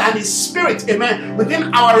God and His Spirit, amen,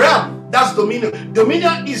 within our realm. That's dominion.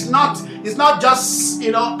 Dominion is not just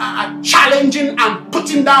challenging and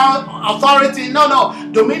putting down authority. No.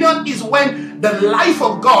 Dominion is when the life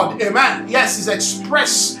of God, amen, yes, is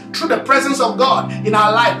expressed through the presence of God in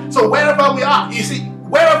our life. So wherever we are, you see,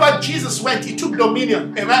 wherever Jesus went, He took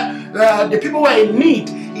dominion, amen. The people were in need,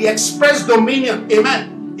 He expressed dominion,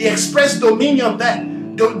 amen. He expressed dominion there.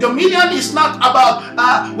 Dominion is not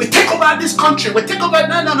about we take over this country, we take over.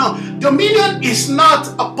 No. Dominion is not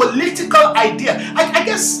a political idea. I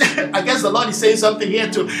guess the Lord is saying something here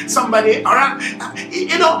to somebody around.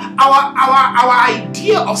 Our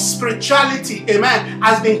idea of spirituality, amen,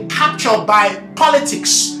 has been captured by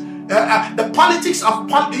politics. The politics of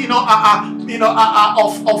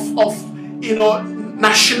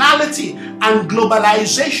nationality and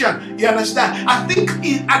globalization. You understand? I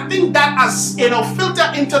think that has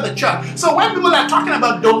filtered into the church. So when people are talking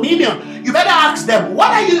about dominion, you better ask them, what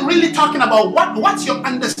are you really talking about? What's your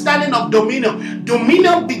understanding of dominion?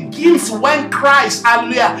 Dominion begins when Christ,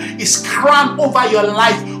 hallelujah, is crowned over your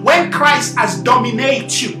life. When Christ has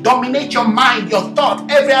dominate your mind, your thought,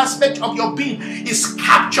 every aspect of your being is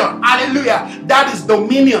captured. Hallelujah. That is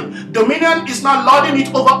dominion. Dominion is not lording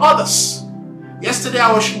it over others. Yesterday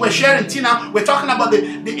we're sharing, Tina, we're talking about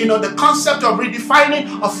the concept of redefining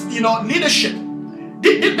of leadership.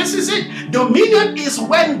 This is it. Dominion is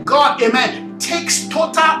when God, amen, takes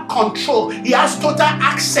total control. He has total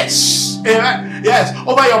access, amen, yes,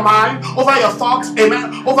 over your mind, over your thoughts,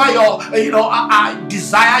 amen, over your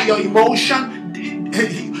desire, your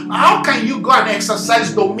emotion. How can you go and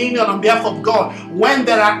exercise dominion on behalf of God when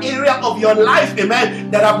there are areas of your life, amen,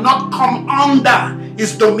 that have not come under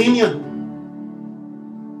His dominion?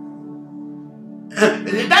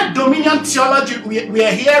 That dominion theology we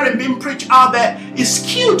are hearing being preached out there is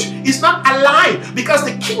skewed. It's not alive, because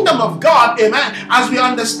the kingdom of God, amen, as we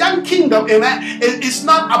understand kingdom, amen, it's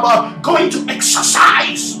not about going to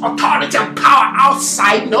exercise authority and power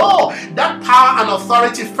outside. No, that power and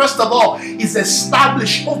authority, first of all, is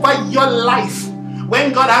established over your life.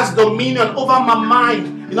 When God has dominion over my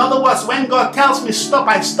mind, in other words, when God tells me stop,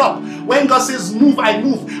 I stop. When God says move, I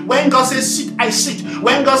move. When God says sit, I sit.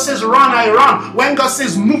 When God says run, I run. When God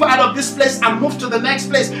says move out of this place and move to the next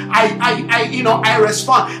place, I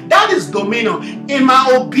respond. That is dominion. In my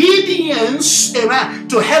obedience, amen,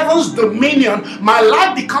 to heaven's dominion, my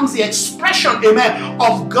life becomes the expression, amen,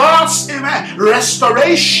 of God's, amen,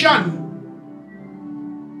 restoration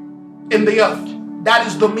in the earth. That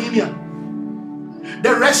is dominion.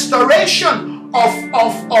 The restoration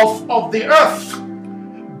of the earth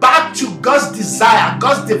back to God's desire,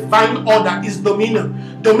 God's divine order is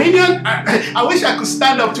dominion. Dominion, I wish I could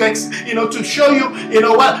stand up to show you,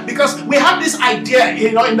 because we have this idea,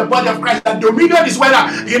 in the body of Christ, that dominion is when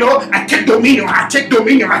I take dominion, I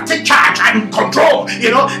take charge, I'm in control,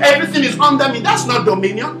 everything is under me. That's not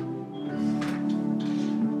dominion.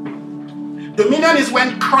 Dominion is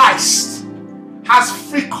when Christ has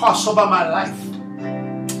free course over my life.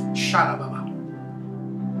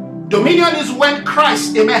 Dominion is when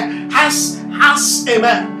Christ, amen, has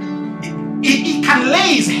amen, he can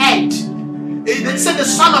lay his head. They said the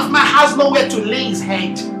Son of Man has nowhere to lay his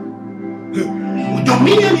head.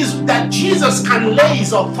 Dominion is that Jesus can lay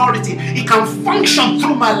his authority. He can function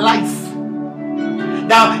through my life.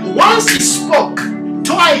 Now, once he spoke,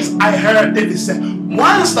 twice I heard David say,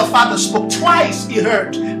 once the Father spoke, twice he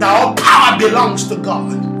heard that all power belongs to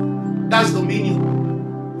God. That's dominion.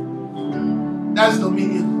 That's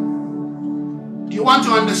dominion. Do you want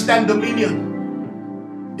to understand dominion?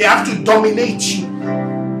 They have to dominate you.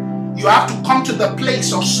 You have to come to the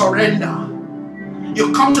place of surrender.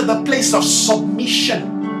 You come to the place of submission.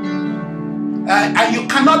 And you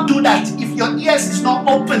cannot do that if your ears is not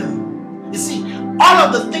open. You see, all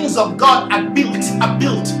of the things of God are built.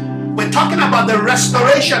 We're talking about the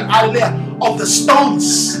restoration, hallelujah, of the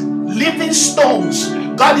stones, living stones.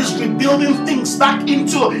 God is rebuilding things back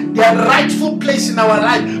into their rightful place in our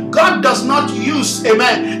life. God does not use,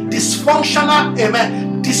 amen, dysfunctional,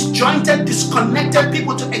 amen, disjointed, disconnected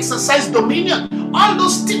people to exercise dominion. All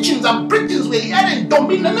those teachings and preachings we're hearing,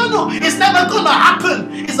 dominion, no, it's never going to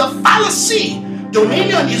happen. It's a fallacy.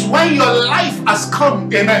 Dominion is when your life has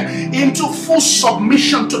come, amen, into full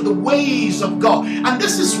submission to the ways of God. And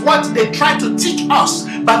this is what they try to teach us.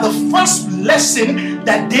 By the first lesson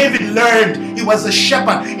that David learned, he was a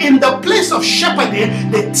shepherd. In the place of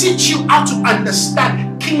shepherding, they teach you how to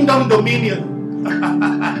understand kingdom dominion.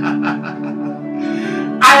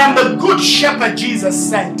 I am the good shepherd, Jesus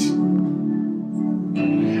said.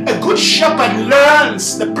 A good shepherd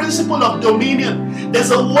learns the principle of dominion.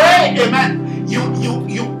 There's a way, amen,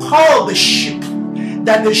 you call the sheep,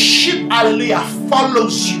 that the sheep, hallelujah,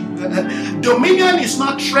 follows you. Dominion is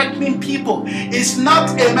not threatening people. It's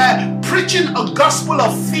not, amen, preaching a gospel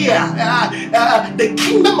of fear. The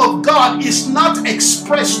kingdom of God is not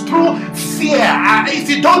expressed through fear. If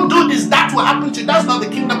you don't do this, that will happen to you. That's not the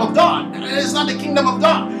kingdom of God. It's not the kingdom of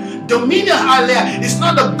God. Dominion, hallelujah, is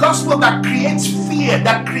not a gospel that creates fear,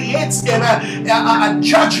 that creates a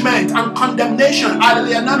judgment and condemnation.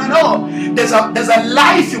 Hallelujah. No. There's a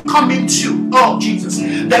life you come into. Oh, Jesus.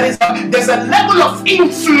 There's a level of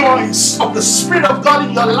influence of the Spirit of God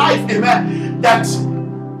in your life, amen, that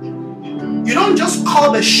you don't just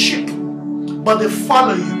call the sheep, but they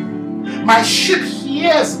follow you. My sheep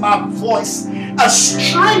hears my voice. A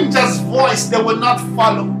stranger's voice they will not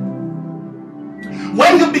follow.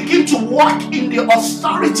 When you begin to walk in the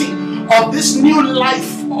authority of this new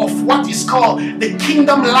life of what is called the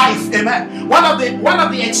kingdom life, amen. One of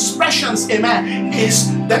the expressions, amen, is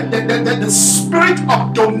the spirit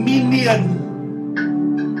of dominion.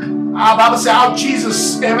 Our Bible says how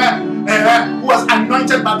Jesus, amen, who was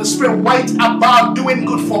anointed by the Spirit, went about doing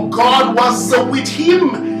good, for God was with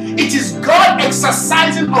him. It is God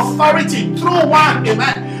exercising authority through one,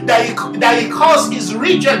 amen, that he calls his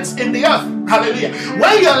regent in the earth. Hallelujah.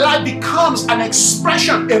 When your life becomes an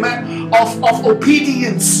expression, amen, of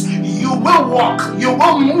obedience, you will walk, you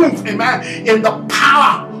will move, amen, in the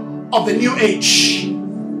power of the new age,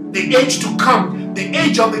 the age to come, the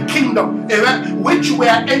age of the kingdom, amen, which we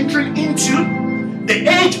are entering into, the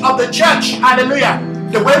age of the church. Hallelujah.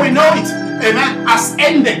 The way we know it, amen, has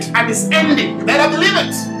ended and is ending. You better believe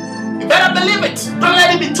it. You better believe it. Don't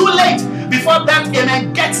let it be too late before that,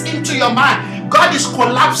 amen, gets into your mind. God is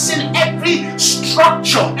collapsing every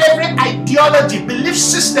structure, every ideology, belief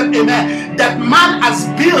system, amen, that man has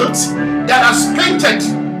built, that has painted,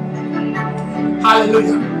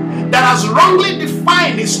 hallelujah, that has wrongly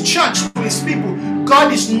defined his church to his people.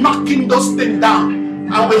 God is knocking those things down.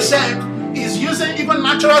 And we said he's using even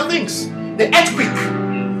natural things. The earthquake.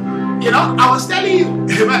 You know, I was telling you,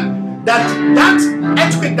 amen, that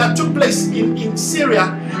earthquake that took place in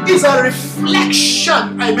Syria is a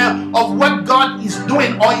reflection, amen, of what God is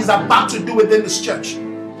doing or is about to do within this church.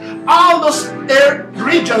 All those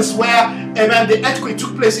regions where, amen, the earthquake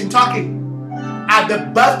took place in Turkey are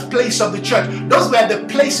the birthplace of the church. Those were the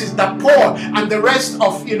places that Paul and the rest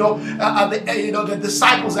of the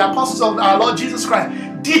disciples, the apostles of our Lord Jesus Christ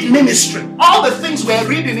did ministry. All the things we're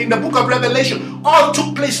reading in the book of Revelation all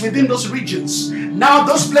took place within those regions. Now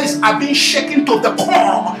those places are being shaken to the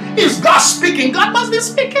core. Is God speaking? God must be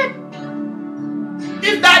speaking.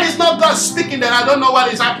 If that is not God speaking, then I don't know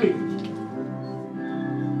what is happening.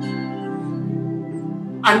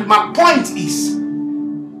 And my point is,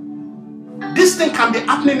 this thing can be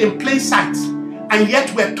happening in plain sight, and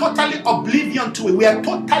yet we're totally oblivion to it. We are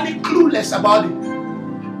totally clueless about it.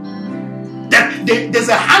 There's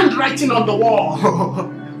a handwriting on the wall.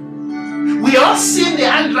 We all see the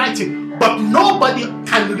handwriting, but nobody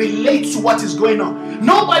can relate to what is going on.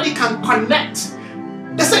 Nobody can connect.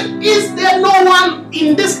 They said, is there no one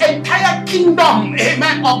in this entire kingdom,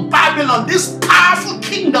 amen, of Babylon, this powerful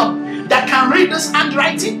kingdom, that can read this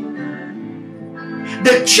handwriting?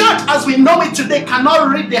 The church as we know it today cannot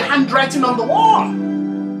read the handwriting on the wall.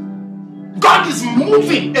 God is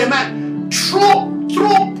moving, amen, through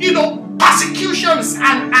persecutions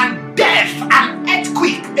and death and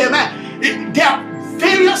earthquake, amen. There are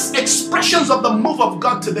various expressions of the move of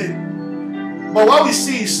God today. But what we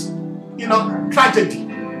see is, tragedy.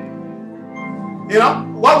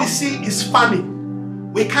 What we see is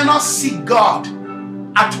famine. We cannot see God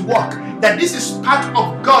at work. That this is part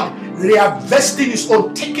of God reinvesting his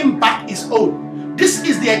own, taking back his own. This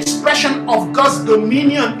is the expression of God's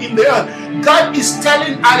dominion in the earth. God is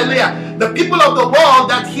telling, hallelujah, the people of the world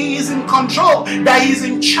that He is in control, that He is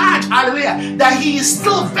in charge, hallelujah, that He is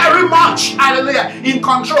still very much, hallelujah, in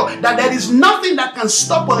control, that there is nothing that can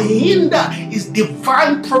stop or hinder His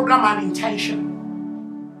divine program and intention.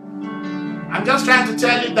 I'm just trying to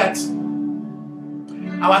tell you that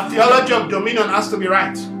our theology of dominion has to be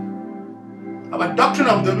right. Our doctrine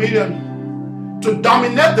of dominion, to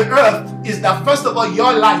dominate the earth, is that first of all,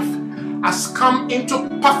 your life has come into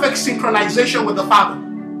perfect synchronization with the Father.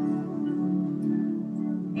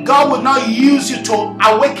 God will not use you to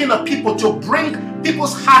awaken a people, to bring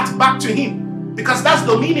people's hearts back to Him, because that's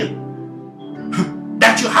dominion.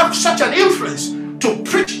 That you have such an influence to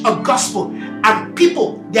preach a gospel and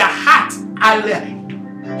people, their heart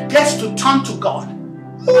gets to turn to God.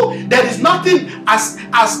 There is nothing as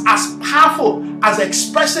powerful as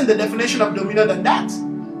expressing the definition of dominion than that.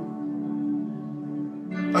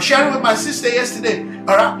 I was sharing with my sister yesterday,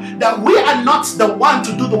 alright, that we are not the one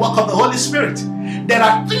to do the work of the Holy Spirit. There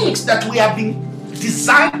are things that we have been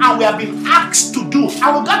designed and we have been asked to do,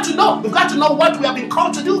 and we've got to know. We've got to know what we have been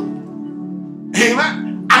called to do.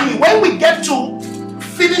 Amen. And when we get to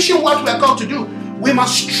finishing what we are called to do, we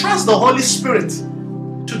must trust the Holy Spirit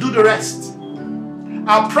to do the rest.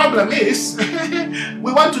 Our problem is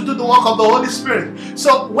we want to do the work of the Holy Spirit.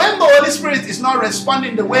 So when the Holy Spirit is not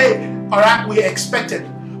responding the way, alright, we expected,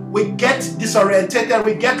 we get disorientated,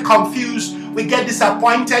 we get confused, we get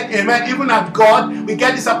disappointed, amen, even at God, we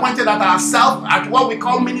get disappointed at ourselves, at what we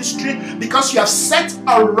call ministry, because you have set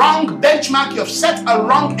a wrong benchmark, you have set a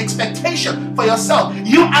wrong expectation for yourself.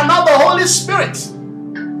 You are not the Holy Spirit.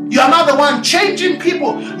 You are not the one changing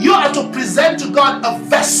people. You are to present to God a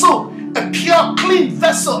vessel, a pure, clean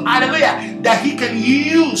vessel, hallelujah, that He can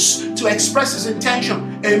use to express His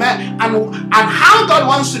intention, amen. And how God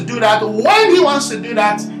wants to do that, when He wants to do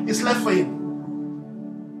that, is left for Him.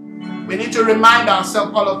 We need to remind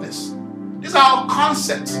ourselves all of this. These are all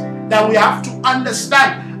concepts that we have to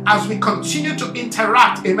understand as we continue to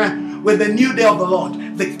interact, amen, with the new day of the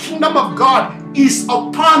Lord. The kingdom of God is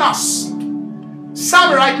upon us.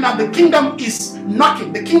 Some right now, the kingdom is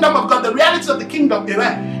knocking. The kingdom of God, the reality of the kingdom,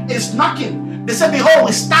 amen, is knocking. They say, behold,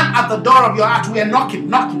 we stand at the door of your heart. We are knocking.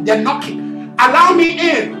 They're knocking. Allow me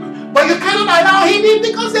in. But you cannot allow Him in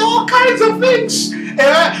because there are all kinds of things,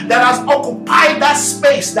 amen, that has occupied that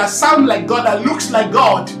space that sound like God, that looks like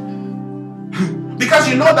God. Because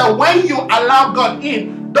you know that when you allow God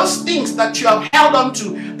in, those things that you have held on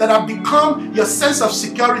to, that have become your sense of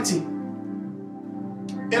security,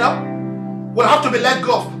 you know, will have to be let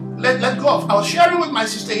go of. Let go of. I was sharing with my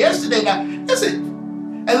sister yesterday that,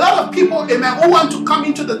 listen, a lot of people, amen, who want to come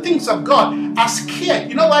into the things of God are scared.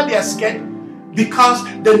 You know why they are scared? Because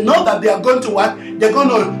they know that they are going to what? They're going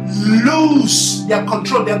to lose their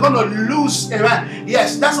control. They're going to lose, amen.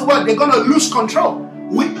 Yes, that's the word. They're going to lose control.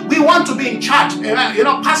 We want to be in charge. Amen. You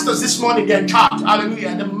know, pastors this morning, they're in charge.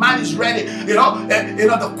 Hallelujah. The man is ready. You know,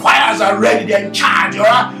 the choirs are ready. They're in charge. All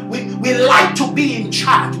right. We like to be in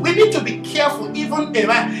charge. We need to be careful, even,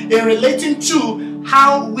 amen, in relating to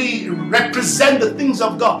how we represent the things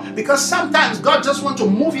of God. Because sometimes God just wants to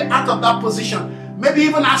move you out of that position. Maybe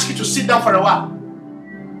even ask you to sit down for a while.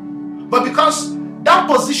 But because that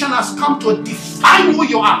position has come to define who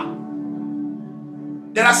you are,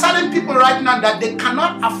 there are certain people right now that they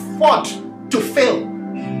cannot afford to fail.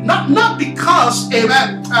 Not because,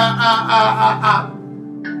 amen,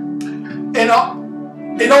 you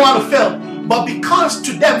know, they don't want to fail, but because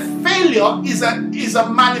to them failure is a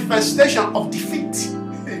manifestation of defeat.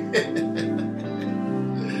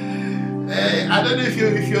 I don't know if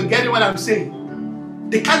you're getting what I'm saying.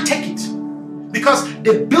 They can't take it because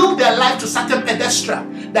they build their life to certain pedestal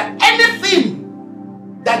that anything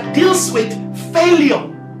that deals with failure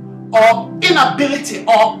or inability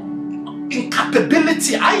or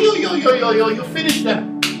incapability, you finish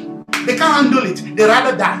them. They can't handle it. They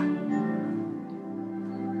rather die.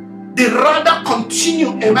 They rather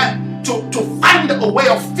continue, amen, to find a way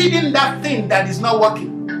of feeding that thing that is not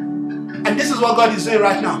working. And this is what God is doing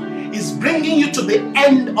right now. He's bringing you to the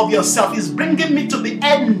end of yourself. He's bringing me to the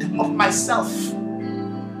end of myself.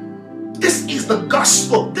 This is the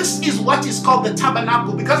gospel. This is what is called the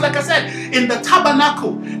tabernacle. Because like I said, in the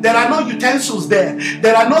tabernacle, there are no utensils there.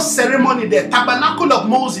 There are no ceremony there. Tabernacle of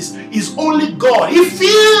Moses is only God. He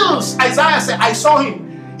fills, Isaiah said, I saw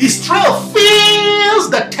him. His trail fills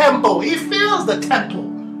the temple. He fills the temple.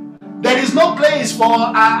 There is no place for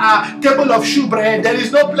a table of shewbread. There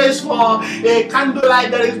is no place for a candlelight.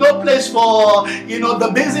 There is no place for,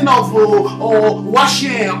 the basin of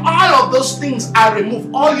washing. All of those things are removed.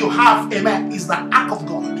 All you have, amen, is the ark of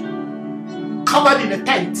God. covered in a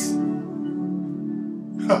tent.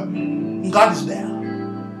 God is there.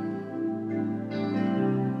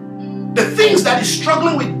 The things that is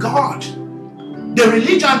struggling with God, the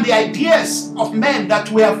religion, the ideas of men that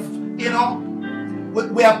we have,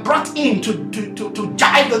 we are brought in to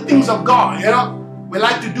jive the things of God. We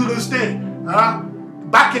like to do those things.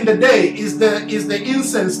 Back in the day, is the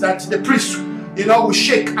incense that the priest we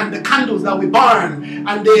shake, and the candles that we burn,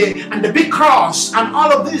 and the big cross, and all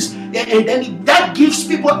of this, and then that gives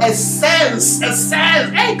people a sense.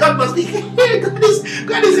 Hey, God must be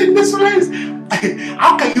God is in this place.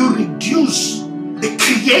 How can you reduce the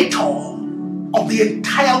creator of the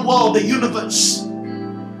entire world, the universe?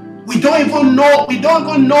 We don't even know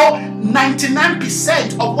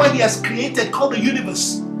 99% of what he has created, called the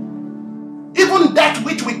universe. Even that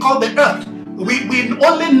which we call the earth, we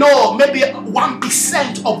only know maybe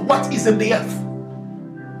 1% of what is in the earth.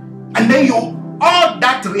 And then all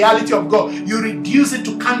that reality of God, you reduce it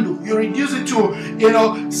to candle, you reduce it to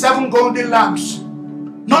 7 golden lamps,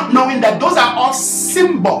 not knowing that those are all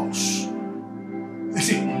symbols. You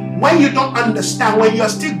see, when you don't understand, when you are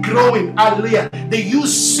still growing, hallelujah, they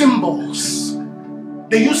use symbols.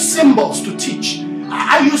 They use symbols to teach.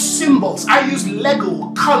 I use symbols. I use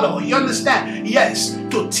Lego, color. You understand? Yes,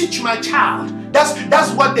 to teach my child.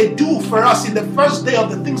 That's what they do for us in the first day of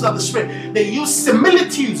the things of the Spirit. They use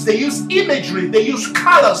similitudes. They use imagery. They use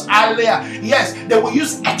colors. Hallelujah. Yes, they will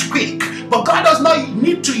use earthquake. But God does not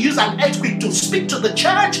need to use an earthquake to speak to the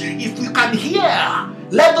church. If you can hear,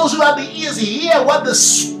 let those who have the ears hear what the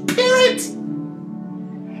Spirit.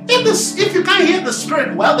 If you can't hear the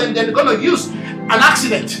Spirit, well, then they're going to use an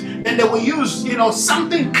accident. Then they will use,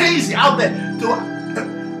 something crazy out there.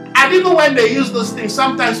 And even when they use those things,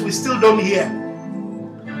 sometimes we still don't hear.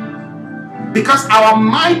 Because our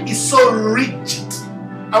mind is so rigid.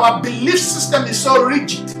 Our belief system is so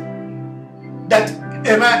rigid that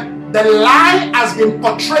the lie has been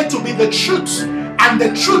portrayed to be the truth, and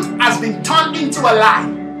the truth has been turned into a lie.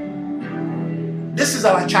 This is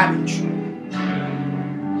our challenge.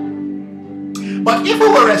 But if we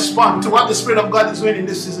will respond to what the Spirit of God is doing in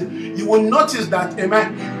this season, you will notice that,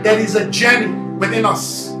 there is a journey within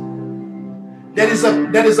us. There is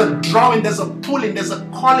a drawing, there's a pulling, there's a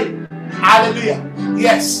calling. Hallelujah.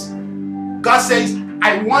 Yes. God says,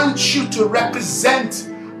 I want you to represent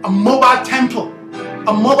a mobile temple,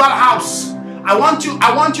 a mobile house. I want you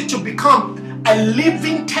to become a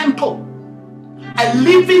living temple, a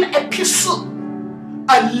living epistle,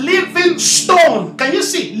 a living stone. Can you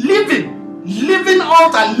see? Living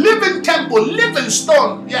altar, living temple, living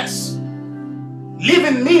stone. Yes.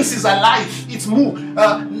 Living means is alive. It's move.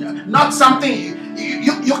 Not something.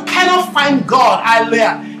 You cannot find God,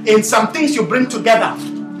 hallelujah, in some things you bring together.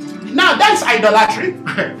 Now that's idolatry.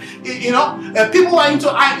 People who are into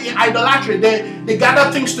idolatry, they gather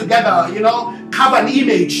things together, carve an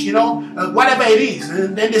image, whatever it is,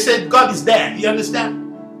 and then they say God is there. You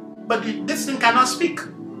understand? But this thing cannot speak.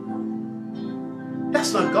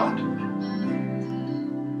 That's not God.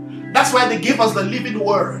 That's why they give us the living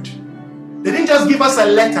word. They didn't just give us a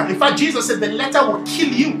letter. In fact, Jesus said the letter will kill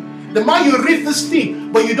you. The more you read this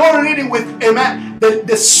thing, but you don't read it with,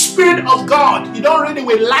 the Spirit of God. You don't read it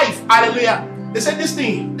with life. Hallelujah. They said this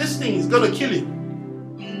thing is going to kill you.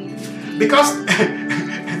 Because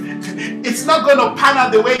it's not going to pan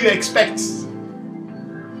out the way you expect.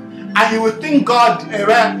 And you will think God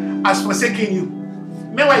has forsaken you.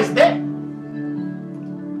 Meanwhile, it's there.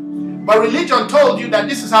 But religion told you that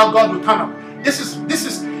this is how God will turn up. This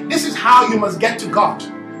is how you must get to God.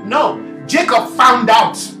 No, Jacob found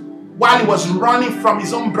out while he was running from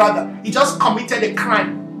his own brother. He just committed a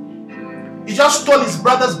crime. He just stole his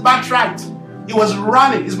brother's birthright. He was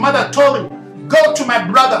running. His mother told him, go to my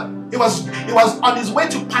brother. He was on his way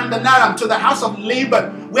to Pandanaram, to the house of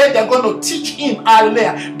Laban, where they're going to teach him,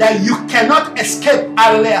 hallelujah, that you cannot escape,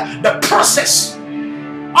 hallelujah, the process.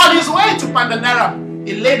 On his way to Pandanaram,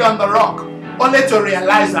 he laid on the rock, only to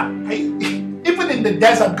realize that even in the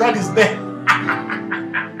desert, God is there.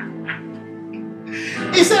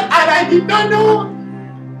 He said, and I did not know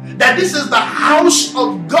that this is the house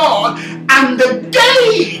of God and the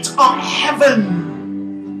gate of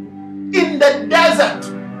heaven in the desert.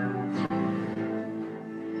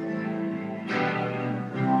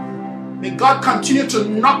 May God continue to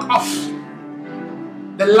knock off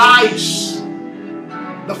the lies,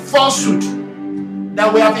 the falsehood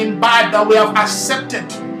that we have imbibed, that we have accepted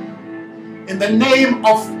in the name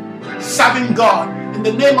of serving God, in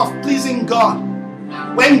the name of pleasing God.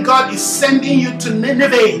 When God is sending you to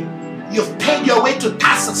Nineveh, you've paid your way to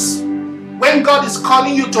Tarsus. When God is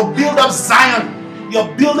calling you to build up Zion, you're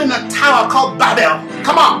building a tower called Babel.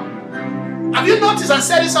 Come on. Have you noticed? I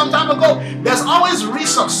said it some time ago. There's always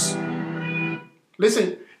resource.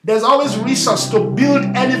 Listen, there's always resource to build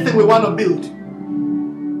anything we want to build.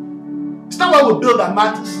 It's not what we build that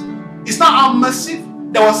matters. It's not how massive.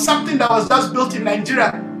 There was something that was just built in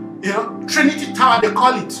Nigeria, Trinity Tower, they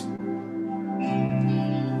call it.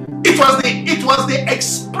 It was the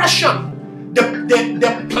expression,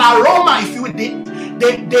 the pleroma, if you will,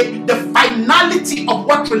 the finality of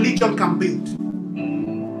what religion can build.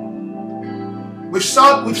 We've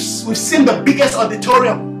seen the biggest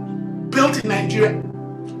auditorium built in Nigeria.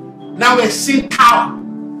 Now we're seeing tower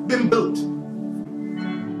being built.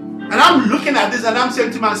 And I'm looking at this and I'm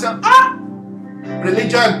saying to myself,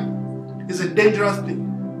 religion is a dangerous thing.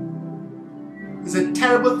 It's a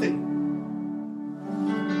terrible thing.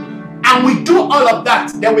 And we do all of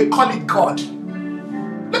that, then we call it God.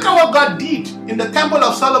 Look at what God did in the Temple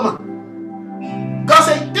of Solomon. God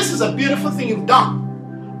said, this is a beautiful thing you've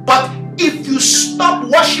done. But if you stop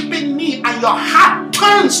worshiping me and your heart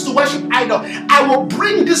turns to worship idol, I will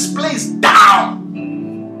bring this place down.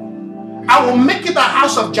 I will make it a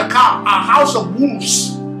house of jackal, a house of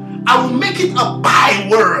wolves. I will make it a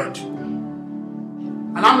byword.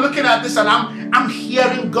 And I'm looking at this and I'm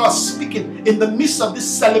hearing God speaking in the midst of this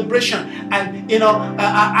celebration and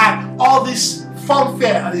all this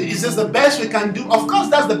fanfare. Is this the best we can do? Of course,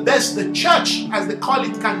 that's the best the church, as they call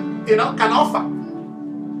it, can offer.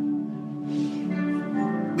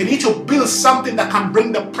 We need to build something that can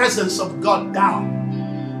bring the presence of God down.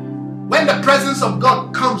 When the presence of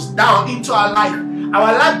God comes down into our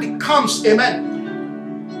life becomes,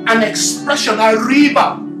 amen, an expression, a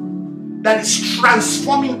river that is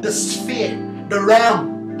transforming the sphere, the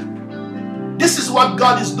realm. This is what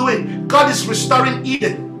God is doing. God is restoring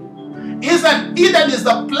Eden. Eden is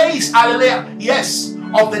the place, hallelujah, yes,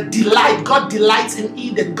 of the delight. God delights in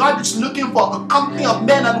Eden. God is looking for a company of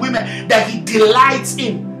men and women that He delights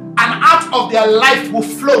in. And out of their life will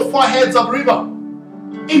flow 4 heads of river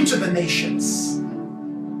into the nations.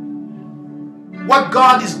 What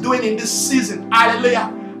God is doing in this season,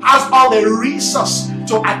 hallelujah, has all the resource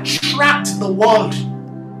to attract the world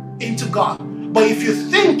into God. But if you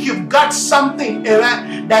think you've got something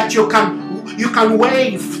that you can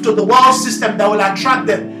wave to the world system that will attract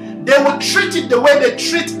them, they will treat it the way they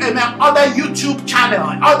treat other YouTube channel,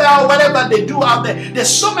 other whatever they do out there. There's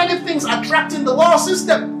so many things attracting the world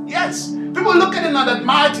system. Yes, people look at it and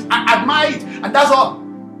admire it, and that's all.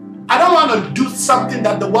 I don't want to do something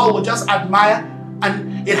that the world will just admire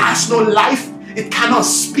and it has no life. It cannot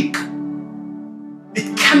speak.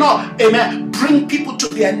 It cannot, bring people to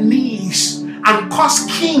their knees and cause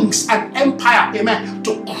kings and empire,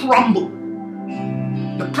 to crumble.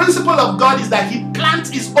 The principle of God is that He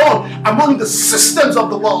plants His own among the systems of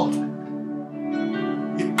the world.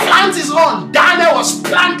 He plants His own. Daniel was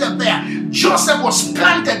planted there. Joseph was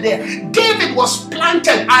planted there. David was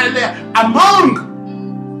planted among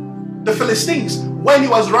the Philistines when he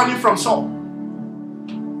was running from Saul.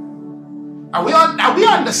 And we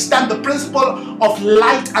understand the principle of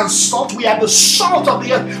light and salt. We are the salt of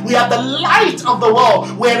the earth. We are the light of the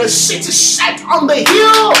world. We are a city set on the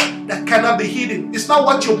hill that cannot be hidden. It's not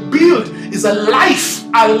what you build. It's a life,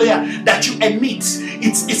 hallelujah, that you emit.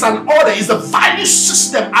 It's an order. It's a value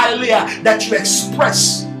system, hallelujah, that you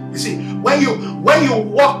express. You see, when you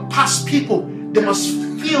walk past people, they must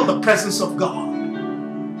feel the presence of God.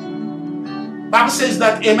 Bible says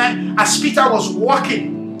that, amen, as Peter was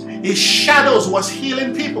walking, his shadows was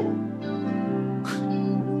healing people.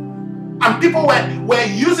 And people were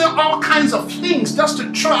using all kinds of things just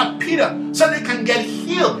to throw at Peter so they can get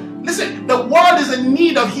healed. Listen, the world is in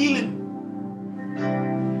need of healing.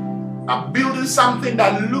 I'm building something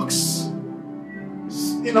that looks,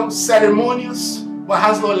 ceremonious, but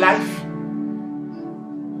has no life.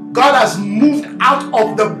 God has moved out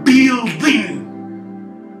of the building.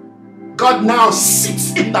 God now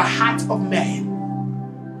sits in the heart of man.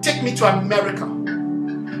 Take me to America.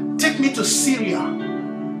 Take me to Syria.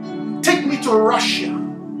 Take me to Russia.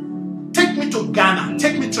 Take me to Ghana.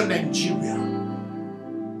 Take me to Nigeria.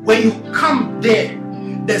 When you come there,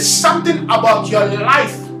 there's something about your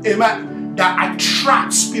life, amen, that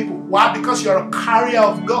attracts people. Why? Because you're a carrier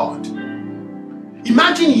of God.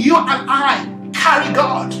 Imagine you and I carry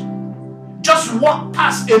God. Just walk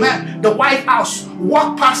past, amen, the White House.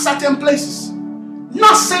 Walk past certain places.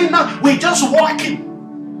 Not saying that, we're just walking.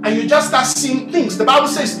 And you just start seeing things. The Bible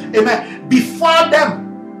says, amen, before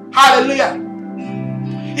them, hallelujah,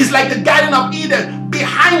 it's like the Garden of Eden.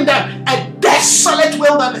 Behind them, a desolate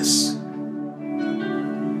wilderness.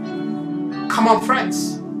 Come on,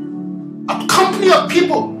 friends. A company of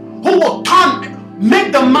people who will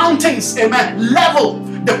make the mountains, amen, level.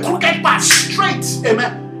 the crooked path straight.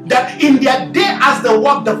 Amen. That in their day as they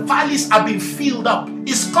walk, the valleys are being filled up.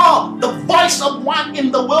 It's called the voice of one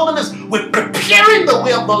in the wilderness. We're preparing the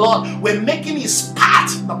way of the Lord. We're making his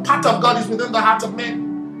path. The path of God is within the heart of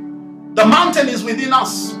man. The mountain is within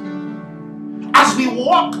us. As we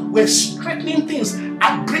walk, we're straightening things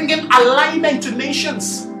and bringing alignment to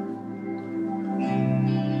nations.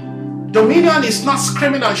 Dominion is not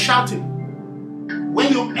screaming and shouting.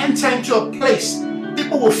 When you enter into a place,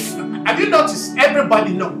 people will... Have you noticed?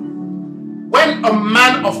 Everybody know. When a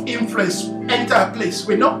man of influence enter a place,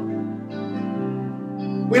 we know.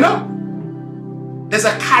 We know. There's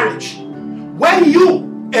a carriage. When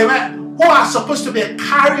you, amen, who are supposed to be a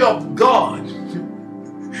carrier of God.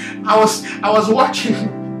 I was watching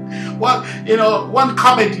one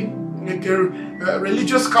comedy, like a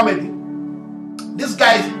religious comedy. This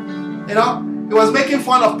guy, he was making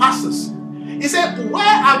fun of pastors. He said, where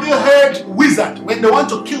have you heard wizards when they want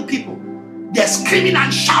to kill people? They're screaming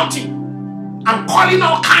and shouting and calling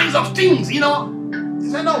all kinds of things, He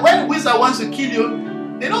said, no, when wizard wants to kill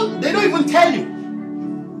you, they don't even tell you.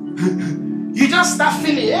 You just start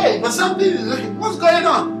feeling, hey, but something, what's going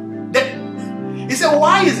on? He said,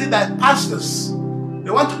 why is it that pastors,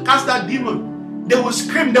 they want to cast that demon? They will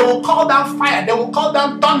scream, they will call down fire, they will call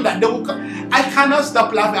down thunder, I cannot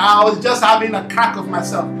stop laughing. I was just having a crack of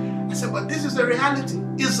myself. I said, but this is the reality.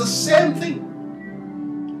 It's the same thing.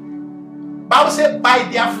 Bible said, by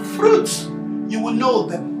their fruits you will know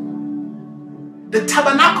them. The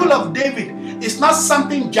tabernacle of David is not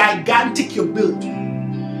something gigantic you build.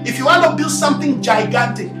 If you want to build something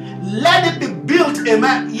gigantic, let it be built,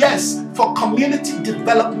 amen, yes, for community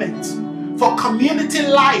development, for community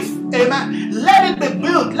life, amen. Let it be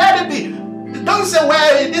built, let it be. Don't say,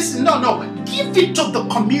 well, this is, no. Give it to the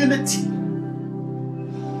community.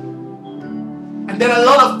 And there are a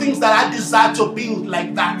lot of things that I desire to build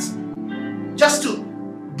like that. Just to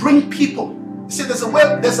bring people. See, there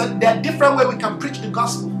are different ways we can preach the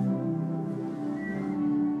gospel.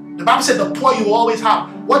 The Bible said the poor you always have.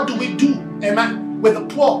 What do we do, amen, with the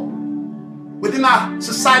poor? Within our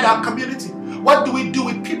society, our community. What do we do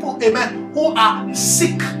with people, amen, who are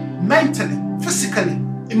sick mentally, physically,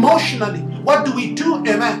 emotionally? What do we do,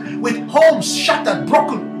 amen, with homes shattered,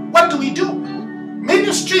 broken? What do we do?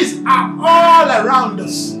 Ministries are all around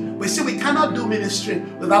us. We see we cannot do ministry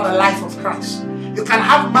without the life of Christ. You can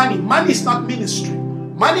have money. Money is not ministry.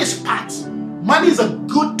 Money is part. Money is a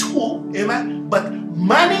good tool, amen. But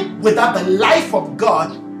money without the life of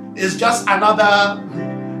God is just another,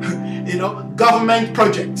 government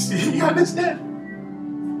project. You understand?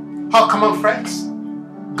 Oh, come on, friends.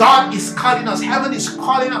 God is calling us. Heaven is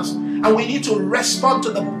calling us. And we need to respond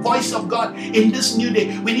to the voice of God in this new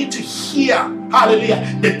day. We need to hear,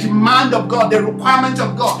 hallelujah, the demand of God, the requirement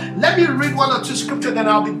of God. Let me read one or two scriptures, then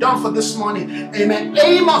I'll be done for this morning. Amen.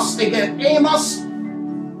 Amos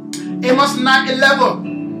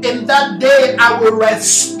 9:11. In that day I will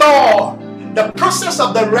restore. The process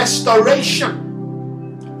of the restoration,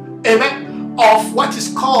 amen, of what is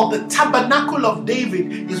called the tabernacle of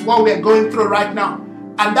David is what we are going through right now.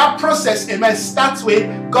 And that process, amen, starts with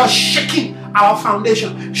God shaking our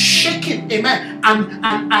foundation, shaking, amen,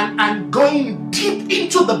 and going deep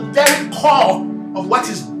into the very core of what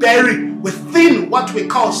is buried within what we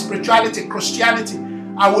call spirituality, Christianity.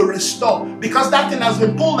 I will restore, because that thing has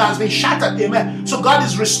been pulled, has been shattered, amen. So God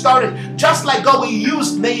is restoring, just like God will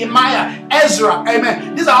use Nehemiah, Ezra,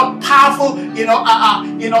 amen. These are all powerful,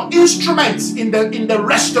 instruments in the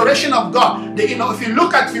restoration of God. If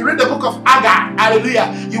you read the book of Haggai,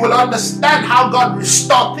 hallelujah, you will understand how God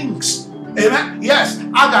restored things. Amen. Yes,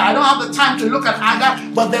 Haggai. I don't have the time to look at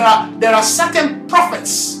Haggai, but there are certain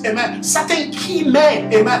prophets, amen, certain key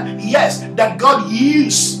men, amen, yes, that God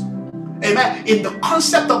used, amen, in the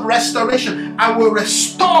concept of restoration. I will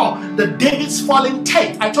restore the David's fallen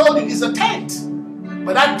tent. I told you it's a tent,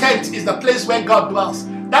 but that tent is the place where God dwells.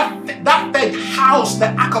 That tent housed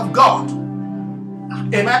the ark of God,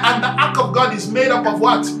 amen. And the ark of God is made up of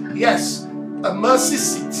what? Yes, a mercy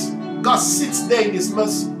seat. God sits there in his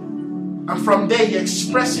mercy, and from there he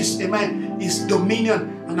expresses, amen, his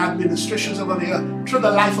dominion and administrations over the earth through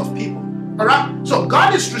the life of people. All right. So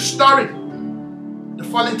God is restoring the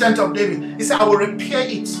fallen tent of David. He said, I will repair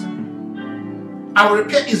it. I will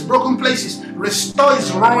repair his broken places, restore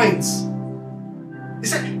his ruins. He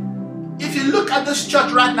said, if you look at this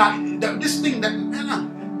church right now, this thing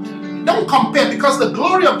don't compare, because the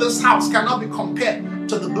glory of this house cannot be compared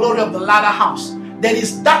to the glory of the latter house. There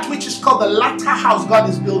is that which is called the latter house God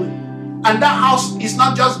is building. And that house is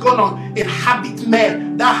not just going to inhabit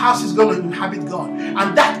men. That house is going to inhabit God.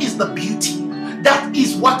 And that is the beauty. That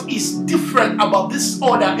is what is different about this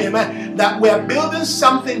order, amen. That we're building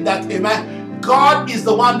something that, amen, God is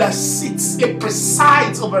the one that sits, He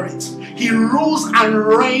presides over it. He rules and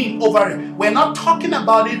reigns over it. We're not talking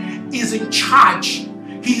about it. He's in charge.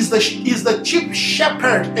 He's the chief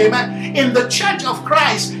shepherd, amen. In the church of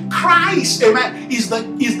Christ, amen, is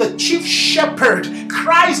the chief shepherd.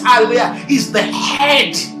 Christ, hallelujah, is the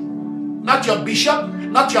head. Not your bishop,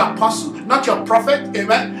 not your apostle, not your prophet,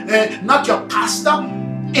 amen, not your pastor.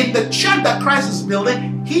 In the church that Christ is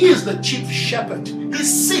building, He is the chief shepherd. He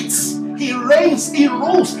sits, He reigns, He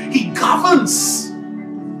rules, He governs.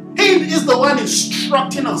 He is the one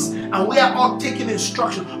instructing us, and we are all taking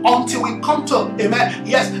instruction until we come to, amen,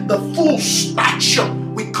 yes, the full stature.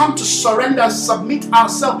 We come to surrender, submit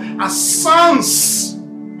ourselves as sons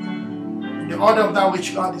in the order of that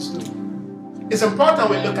which God is doing. It's important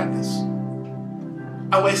we look at this.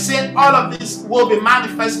 And we're saying all of this will be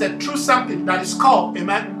manifested through something that is called,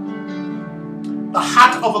 amen, the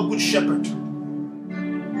heart of a good shepherd.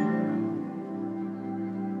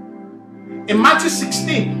 In Matthew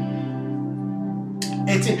 16,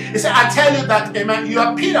 18, it said, I tell you that, amen, you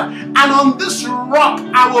are Peter, and on this rock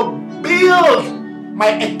I will build my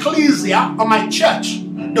ecclesia, or my church,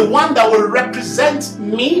 the one that will represent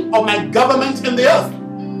me or my government in the earth.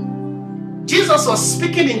 Jesus was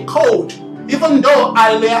speaking in code, even though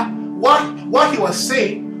earlier what he was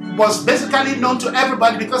saying was basically known to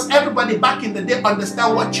everybody, because everybody back in the day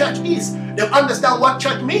understand what church is. They understand what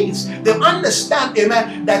church means. They understand,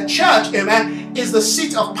 amen, that church, amen, is the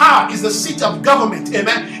seat of power, is the seat of government,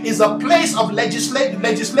 amen, is a place of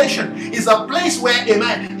legislation, is a place where,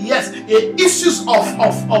 amen, yes, issues of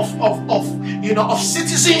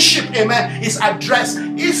citizenship, amen, is addressed.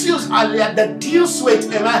 Issues that deals with,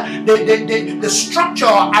 amen, the structure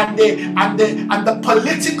and the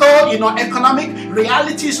political, economic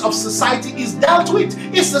realities of society is dealt with.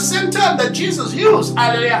 It's the same term that Jesus used.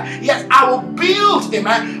 Hallelujah. Yes, I will build,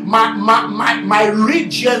 amen, my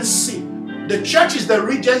regency. The church is the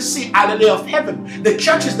regency, hallelujah, of heaven. The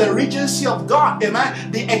church is the regency of God,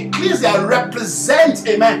 amen. The ecclesia represents,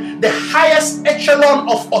 amen, the highest echelon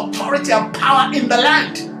of authority and power in the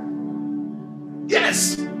land.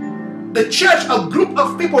 Yes, the church, a group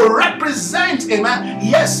of people represent, amen,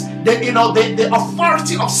 yes, the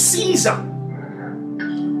authority of Caesar.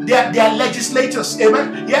 They are legislators,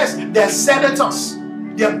 amen, yes, they are senators.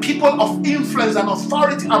 They are people of influence and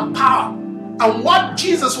authority and power. And what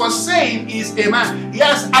Jesus was saying is, amen,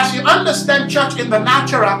 yes, as you understand church in the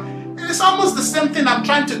natural, it's almost the same thing I'm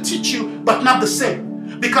trying to teach you, but not the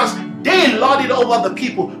same. Because they lord it over the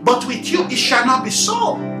people, but with you it shall not be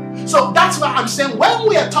so. So that's why I'm saying when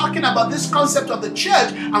we are talking about this concept of the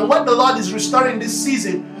church and what the Lord is restoring this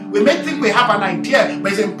season, we may think we have an idea,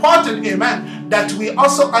 but it's important, amen, that we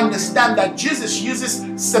also understand that Jesus uses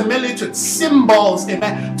similitude, symbols,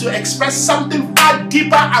 amen, to express something far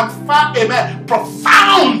deeper and far, amen,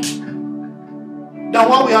 profound than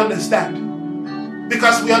what we understand.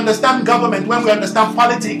 Because we understand government when we understand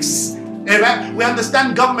politics. Amen. We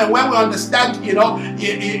understand government when we understand,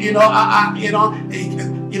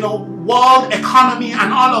 world economy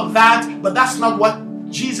and all of that. But that's not what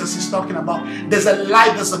Jesus is talking about. There's a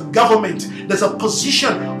life, there's a government, there's a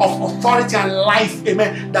position of authority and life,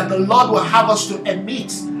 amen, that the Lord will have us to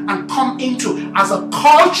emit and come into as a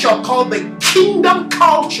culture called the kingdom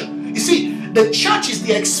culture. You see, the church is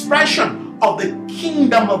the expression of the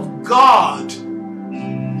kingdom of God.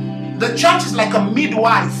 The church is like a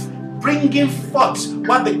midwife bringing forth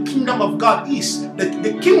what the kingdom of God is.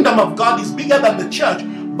 The kingdom of God is bigger than the church.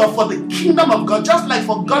 But for the kingdom of God, just like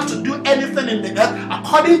for God to do anything in the earth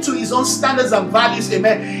according to His own standards and values,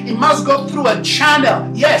 amen, it must go through a channel.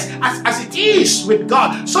 Yes, as it is with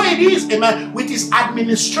God, so it is, amen, with His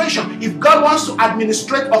administration. If God wants to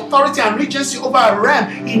administrate authority and regency over a realm,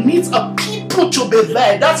 He needs a people to be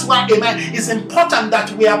there. That's why, amen, it's important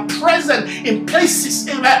that we are present in places,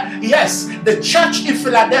 amen. Yes, the church in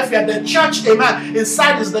Philadelphia, the church, amen, in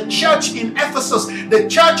Sardis, the church in Ephesus, the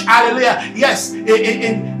church, hallelujah, yes,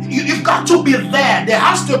 you've got to be there. There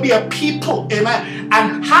has to be a people, amen.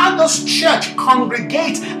 And how does church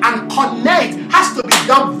congregate and connect has to be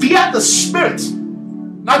done via the Spirit,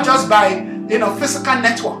 not just by physical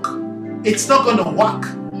network. It's not going to work.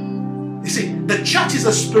 You see, the church is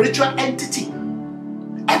a spiritual entity.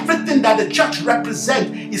 Everything that the church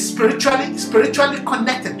represents is spiritually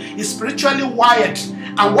connected, is spiritually wired.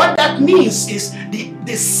 And what that means is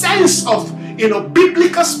the sense of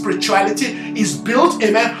biblical spirituality is built,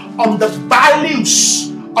 amen, on the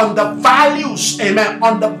values, amen,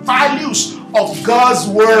 on the values of God's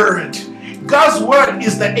word. God's word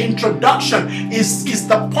is the introduction, is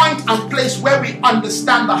the point and place where we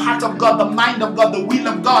understand the heart of God, the mind of God, the will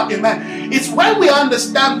of God. Amen. It's when we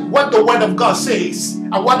understand what the word of God says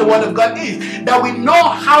and what the word of God is that we know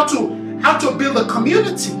how to build a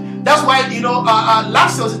community. That's why,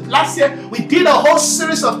 last year we did a whole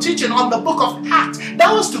series of teaching on the book of Acts.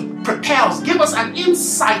 That was to prepare us, give us an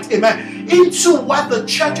insight, amen, into what the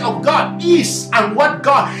church of God is and what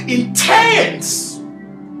God intends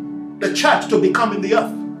the church to become in the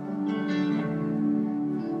earth.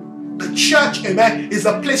 The church, amen, is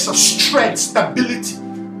a place of strength, stability.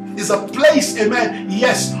 Is a place, amen,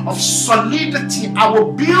 yes, of solidity. I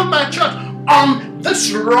will build my church on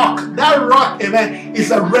this rock. That rock, amen, is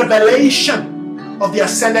a revelation of the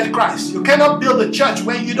ascended Christ. You cannot build a church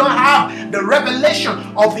when you don't have the revelation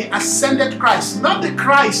of the ascended Christ. Not the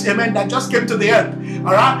Christ, amen, that just came to the earth,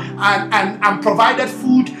 all right, and provided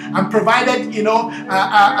food and provided,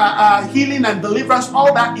 healing and deliverance.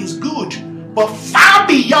 All that is good. But far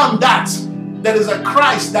beyond that, there is a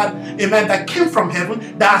Christ that, amen, that came from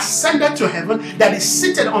heaven, that ascended to heaven, that is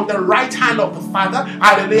seated on the right hand of the Father,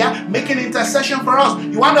 hallelujah, making intercession for us.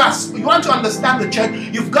 You want to understand the church,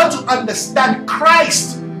 you've got to understand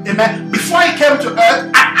Christ, amen, before he came to earth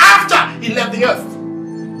and after he left the earth.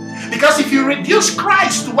 Because if you reduce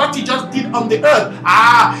Christ to what he just did on the earth,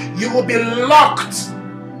 you will be locked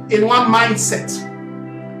in one mindset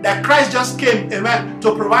that Christ just came, amen,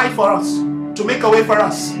 to provide for us, to make a way for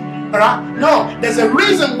us. Alright? No, there's a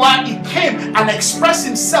reason why he came and expressed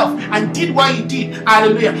himself and did what he did.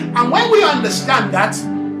 Hallelujah. And when we understand that,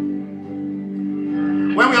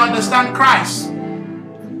 when we understand Christ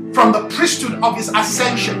from the priesthood of his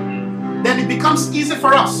ascension, then it becomes easy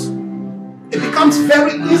for us. It becomes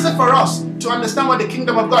very easy for us to understand what the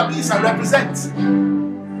kingdom of God is and represents.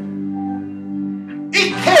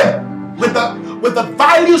 It came with the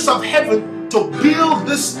values of heaven to build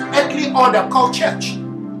this earthly order called church.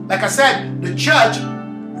 Like I said, the church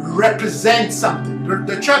represents something.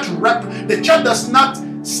 The church does not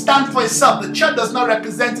stand for itself. The church does not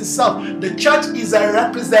represent itself. The church is a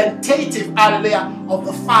representative, hallelujah, of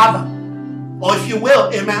the Father. Or if you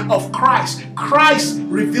will, amen, of Christ. Christ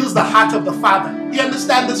reveals the heart of the Father. You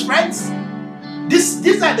understand this, friends?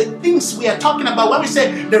 These are the things we are talking about when we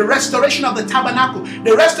say the restoration of the tabernacle.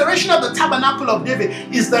 The restoration of the tabernacle of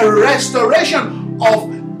David is the restoration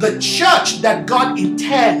of the church that God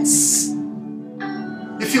intends,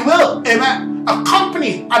 if you will, amen, a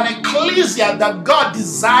company, an ecclesia that God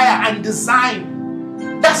desire and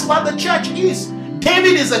design. That's what the church is.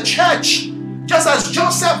 David is a church, just as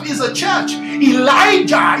Joseph is a church.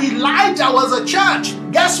 Elijah was a church.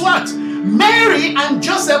 Guess what? Mary and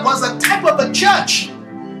Joseph was a type of a church,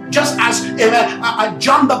 just as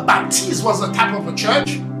John the Baptist was a type of a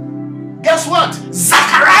church. Guess what?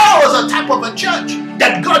 Zachariah was a type of a church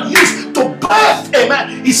that God used to birth,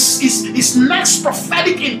 amen, his next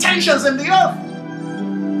prophetic intentions in the earth.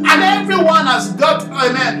 And everyone has got,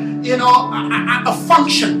 amen, a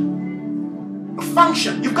function. A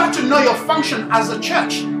function. You've got to know your function as a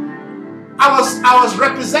church. I was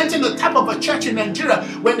representing the type of a church in Nigeria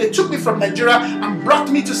when they took me from Nigeria and brought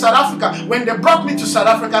me to South Africa. When they brought me to South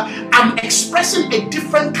Africa, I'm expressing a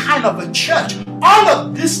different kind of a church. All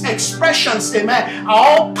of these expressions, amen, are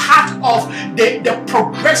all part of the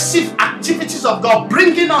progressive activities of God,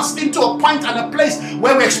 bringing us into a point and a place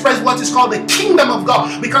where we express what is called the kingdom of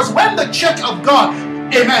God. Because when the church of God,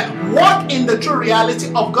 amen, walk in the true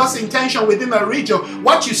reality of God's intention within a region,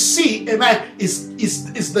 what you see, amen, is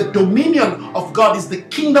the dominion of God, is the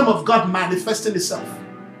kingdom of God manifesting itself.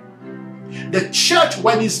 The church,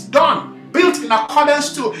 when it's done, built in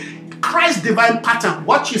accordance to Christ's divine pattern,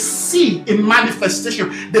 what you see in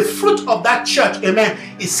manifestation, the fruit of that church, amen,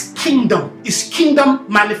 is kingdom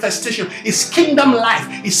manifestation, is kingdom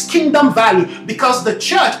life, is kingdom value, because the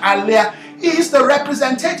church, hallelujah, is the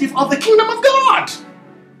representative of the kingdom of God.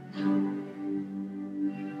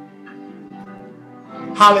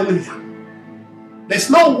 Hallelujah. There's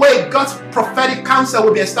no way God's prophetic counsel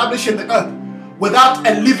will be established in the earth without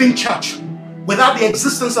a living church, without the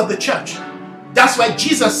existence of the church. That's why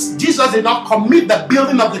Jesus did not commit the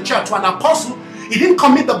building of the church to an apostle. He didn't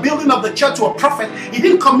commit the building of the church to a prophet. He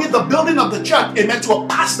didn't commit the building of the church, amen, to a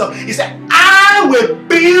pastor. He said, I will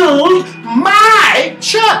build my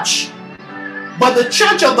church. But the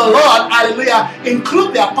church of the Lord, hallelujah,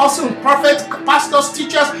 include the apostles, prophets, pastors,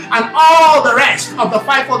 teachers, and all the rest of the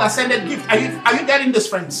fivefold ascended gift. Are you getting this,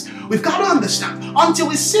 friends? We've got to understand until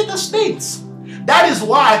we see these things. That is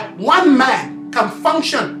why one man can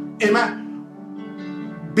function, amen,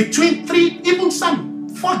 between 3, even some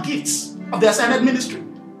 4 gifts of the ascended ministry.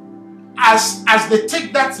 as they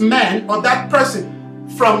take that man or that person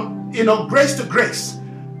from grace to grace,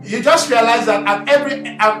 you just realize that at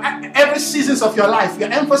every seasons of your life, your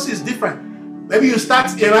emphasis is different. Maybe you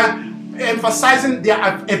start emphasizing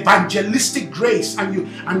their evangelistic grace,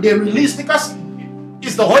 and they release, because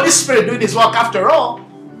it's the Holy Spirit doing His work after all.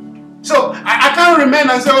 So I can't remain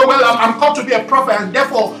and say, oh, well, I'm called to be a prophet, and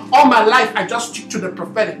therefore all my life I just stick to the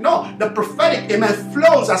prophetic. No, the prophetic, amen,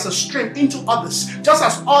 flows as a stream into others, just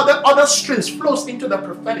as all the other streams flows into the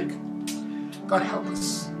prophetic. God help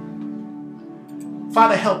us.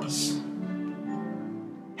 Father, help us.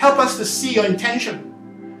 Help us to see your intention.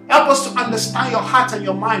 Help us to understand your heart and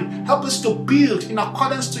your mind. Help us to build in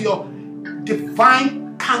accordance to your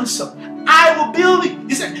divine counsel. I will build it.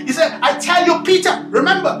 He said, I tell you, Peter,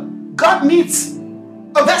 remember, God needs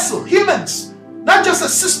a vessel, humans, not just a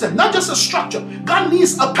system, not just a structure. God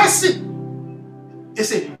needs a person. You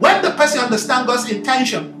see, when the person understands God's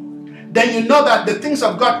intention, then you know that the things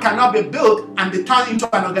of God cannot be built and be turned into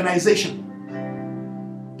an organization.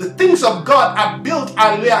 The things of God are built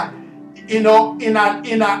earlier, in an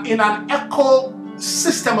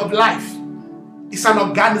ecosystem of life. It's an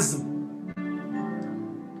organism.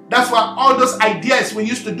 That's why all those ideas we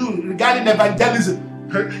used to do regarding evangelism,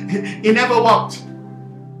 it never worked.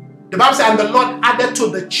 The Bible says, and the Lord added to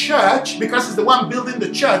the church, because He's the one building the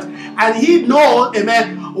church, and He knows,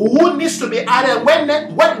 amen, who needs to be added, when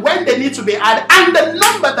they need to be added, and the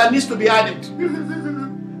number that needs to be added.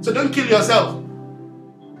 So don't kill yourself.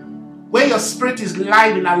 When your spirit is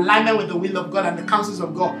lying in alignment with the will of God and the counsels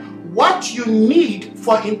of God, what you need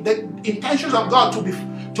for the intentions of God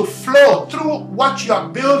to flow through what you are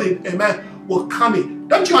building, amen, will come in.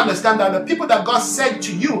 Don't you understand that the people that God sent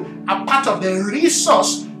to you are part of the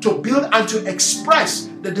resource to build and to express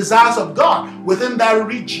the desires of God within that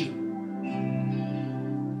region?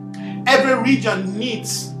 Every region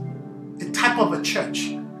needs a type of a church.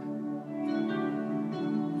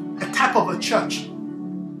 A type of a church.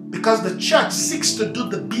 Because the church seeks to do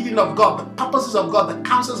the bidding of God, the purposes of God, the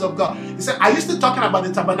counsels of God. He said, are you still talking about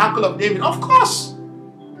the tabernacle of David? Of course.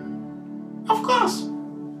 Of course.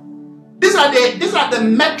 These are the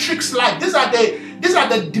metrics life. These are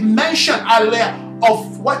the dimension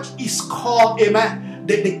of what is called, amen,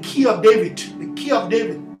 the key of David. The key of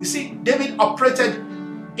David. You see, David operated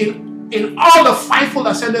in all the fivefold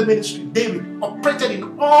ascended ministry. David operated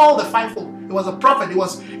in all the fivefold. He was a prophet. He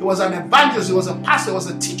was an evangelist. He was a pastor. He was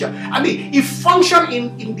a teacher. I mean, he functioned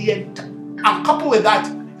in the and coupled with that,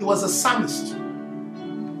 he was a psalmist.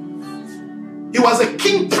 He was a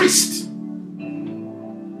king priest.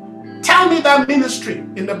 Tell me that ministry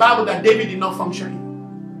in the Bible that David did not function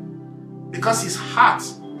in. Because his heart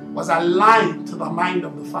was aligned to the mind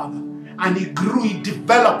of the Father. And he grew, he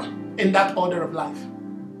developed in that order of life.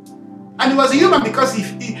 And he was a human because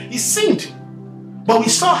he sinned. But we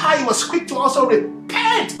saw how he was quick to also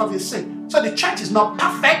repent of his sin. So the church is not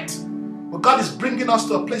perfect. But God is bringing us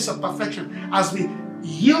to a place of perfection as we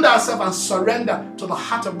yield ourselves and surrender to the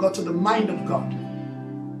heart of God, to the mind of God.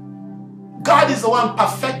 God is the one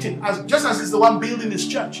perfecting, just as He's the one building His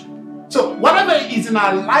church. So whatever is in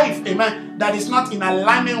our life, amen, that is not in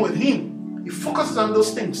alignment with Him, He focuses on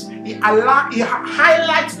those things. He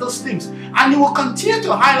highlights those things. And He will continue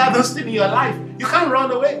to highlight those things in your life. You can't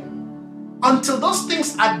run away. Until those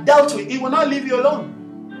things are dealt with, He will not leave you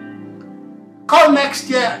alone. Call next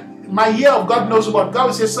year, my year of God knows what. God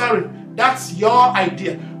will say, sorry, that's your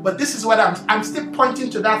idea. But this is what I'm still pointing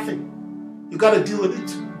to that thing. You got to deal with it.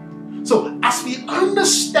 So as we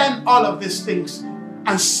understand all of these things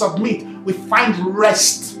and submit, we find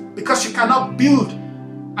rest. Because you cannot build,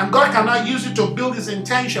 and God cannot use you to build His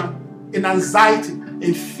intention in anxiety,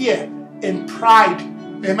 in fear, in pride,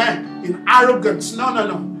 amen, in arrogance. No.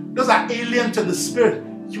 Those are alien to the Spirit.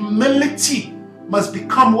 Humility must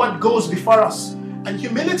become what goes before us. And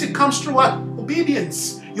humility comes through what?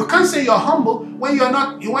 Obedience. You can't say you're humble when you are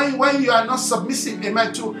not submissive,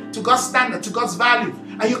 amen, to God's standard, to God's value.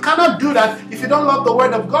 And you cannot do that if you don't love the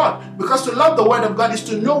Word of God. Because to love the Word of God is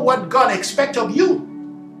to know what God expects of you.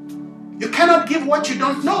 You cannot give what you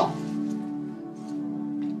don't know.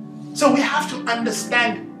 So we have to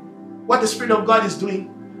understand what the Spirit of God is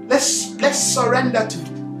doing. Let's surrender to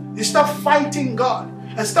it. You stop fighting God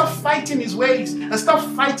and stop fighting His ways and stop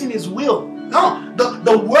fighting His will. No,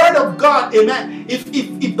 the Word of God, amen. If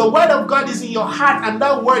the Word of God is in your heart and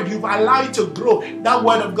that Word you've allowed it to grow, that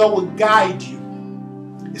Word of God will guide you.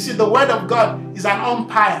 You see, the Word of God is an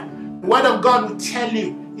umpire. The Word of God will tell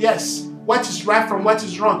you, yes, what is right from what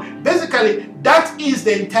is wrong. Basically, that is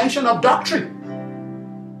the intention of doctrine.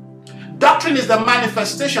 Doctrine is the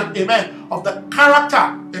manifestation, amen, of the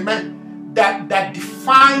character, amen, that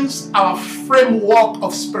defines our framework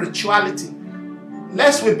of spirituality,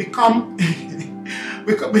 lest we become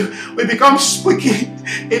we become spooky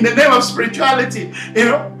in the name of spirituality. You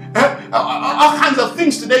know, all kinds of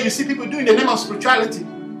things today you see people do in the name of spirituality.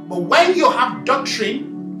 But when you have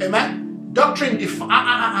doctrine, amen, doctrine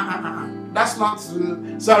that's not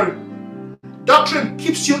sorry. Doctrine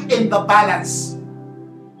keeps you in the balance.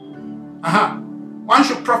 One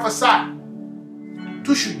should prophesy,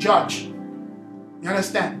 two should judge. You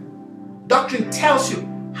understand? Doctrine tells you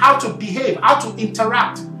how to behave, how to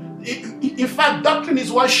interact. In fact, doctrine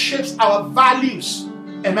is what shapes our values,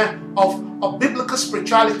 amen, of biblical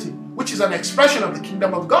spirituality, which is an expression of the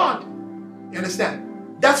kingdom of God. You understand?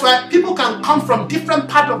 That's why people can come from different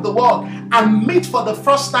parts of the world and meet for the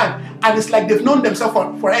first time, and it's like they've known themselves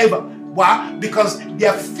for forever. Why? Because they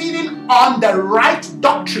are feeding on the right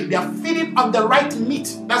doctrine. They are feeding on the right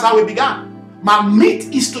meat. That's how we began. My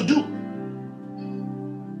meat is to do.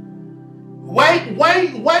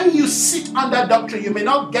 When you sit under doctrine, you may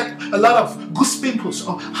not get a lot of goose pimples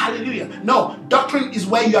or hallelujah. No, doctrine is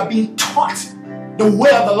where you are being taught the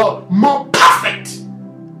way of the Lord, more perfect.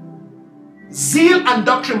 Zeal and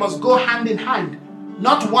doctrine must go hand in hand,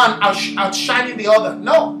 not one outshining the other.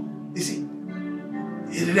 No, you see,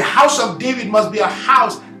 the house of David must be a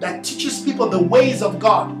house that teaches people the ways of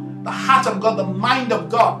God, the heart of God, the mind of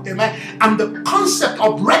God, amen, and the concept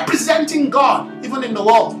of representing God even in the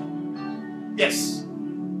world. Yes.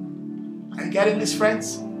 Are you getting this,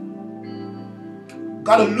 friends?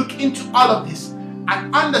 Got to look into all of this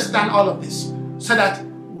and understand all of this so that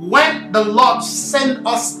when the Lord sends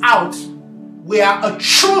us out, we are a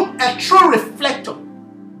true reflector.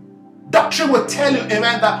 Doctrine will tell you,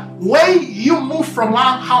 amen, that when you move from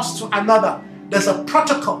one house to another, there's a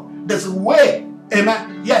protocol, there's a way,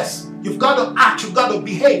 amen. Yes, you've got to act, you've got to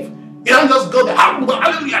behave. You don't just go there,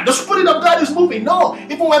 hallelujah, the Spirit of God is moving. No,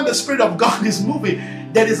 even when the Spirit of God is moving,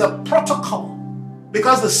 there is a protocol.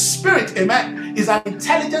 Because the Spirit, amen, is an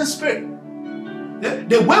intelligent spirit.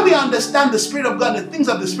 The way we understand the Spirit of God, the things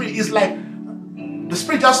of the Spirit, is like the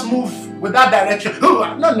Spirit just moves without direction. No.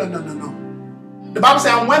 The Bible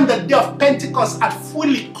says, and when the day of Pentecost had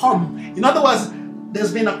fully come, in other words,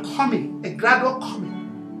 there's been a coming, a gradual coming.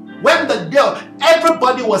 When the day,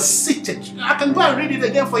 everybody was seated. I can go and read it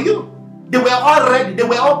again for you. They were all ready. They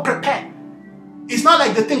were all prepared. It's not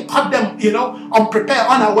like the thing caught them, unprepared,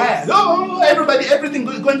 unaware. Oh, everybody, everything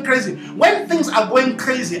is going crazy. When things are going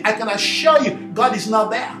crazy, I can assure you, God is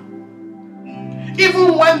not there.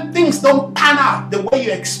 Even when things don't pan out the way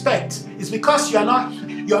you expect, it's because you're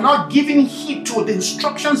not giving heed to the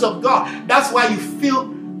instructions of God. That's why you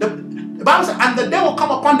feel the Bible says, and the day will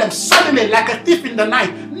come upon them suddenly like a thief in the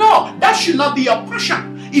night. No, that should not be your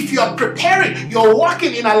portion. If you are preparing, you're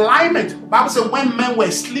walking in alignment. The Bible says, when men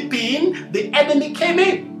were sleeping, the enemy came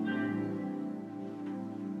in.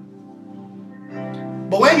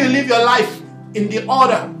 But when you live your life in the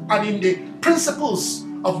order and in the principles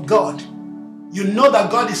of God, you know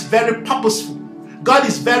that God is very purposeful. God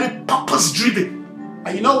is very purpose-driven.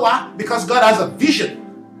 And you know why? Because God has a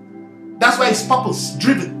vision. That's why He's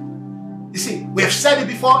purpose-driven. You see, we have said it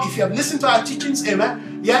before. If you have listened to our teachings,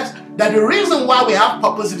 amen, yes, that the reason why we have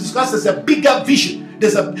purpose is because there's a bigger vision.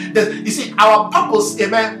 You see, our purpose,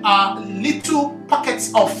 amen, are little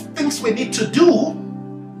pockets of things we need to do,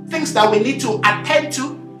 things that we need to attend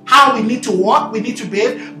to, how we need to walk, we need to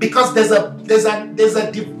behave, because there's a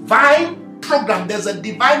divine program, there's a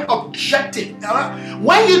divine objective.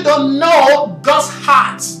 When you don't know God's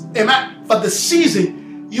heart, amen, for the season,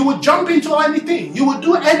 you would jump into anything. You would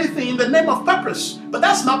do anything in the name of purpose. But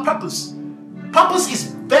that's not purpose. Purpose is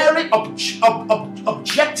very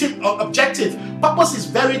objective. Purpose is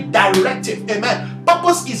very directive. Amen.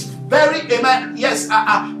 Purpose is very, amen, yes,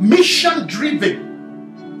 mission driven.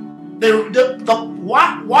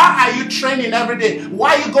 Why are you training every day?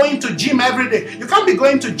 Why are you going to gym every day? You can't be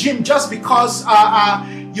going to gym just because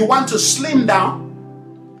you want to slim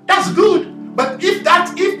down. That's good. But if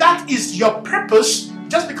that is your purpose,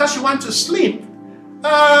 just because you want to slim,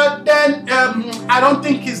 then I don't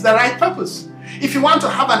think it's the right purpose. If you want to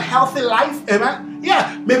have a healthy life, amen,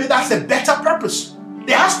 yeah, maybe that's a better purpose.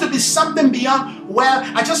 There has to be something beyond, well,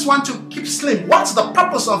 I just want to keep slim. What's the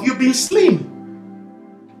purpose of you being slim?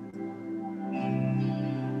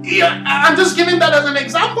 Yeah, I'm just giving that as an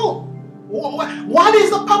example. What is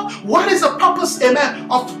the purpose, amen,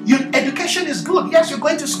 of your education is good. Yes, you're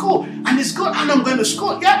going to school and it's good and I'm going to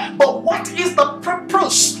school. Yeah, but what is the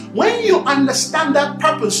purpose when you understand that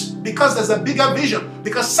purpose, because there's a bigger vision,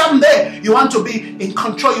 because someday you want to be in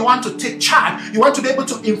control, you want to take charge, you want to be able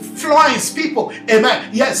to influence people, amen,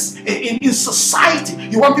 yes, in society,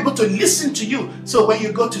 you want people to listen to you. So when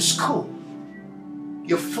you go to school,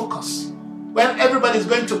 you focus. When everybody's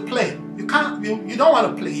going to play, you don't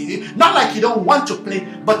want to play. Not like you don't want to play,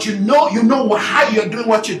 but you know how you're doing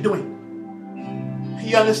what you're doing.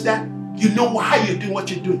 You understand? You know how you're doing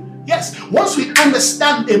what you're doing. Yes, once we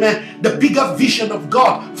understand, amen, the bigger vision of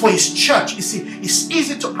God for His church, you see, it's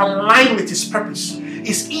easy to align with His purpose.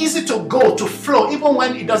 It's easy to go, to flow, even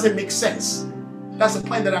when it doesn't make sense. That's the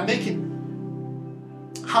point that I'm making.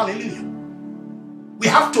 Hallelujah. We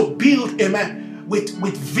have to build, amen,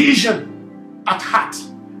 with vision at heart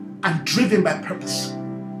and driven by purpose.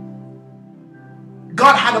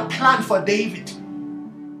 God had a plan for David,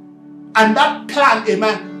 and that plan,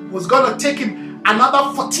 amen, was going to take him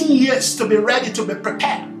another 14 years to be ready, to be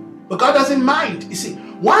prepared. But God doesn't mind. You see,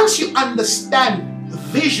 once you understand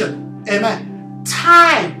vision, amen,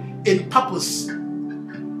 time in purpose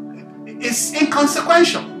is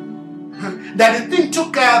inconsequential. That the thing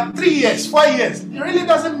took 3 years, 4 years, it really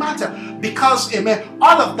doesn't matter, because, amen,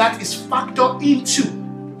 all of that is factored into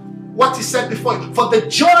what He said before you. For the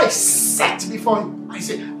joy set before you. I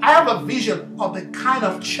say, I have a vision of the kind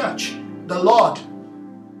of church the Lord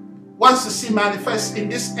wants to see manifest in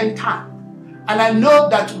this end time. And I know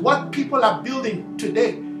that what people are building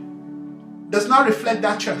today does not reflect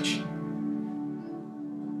that church.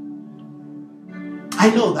 I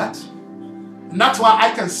know that. And that's why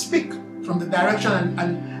I can speak from the direction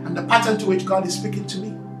and the pattern to which God is speaking to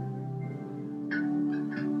me.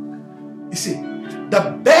 You see,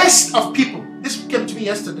 the best of people, this came to me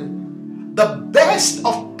yesterday, the best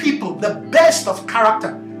of people, the best of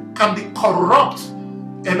character can be corrupt,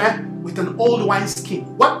 amen, with an old wineskin.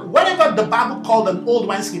 Whatever the Bible called an old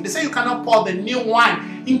wineskin, they say you cannot pour the new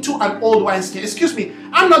wine into an old wineskin. Excuse me,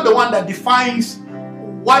 I'm not the one that defines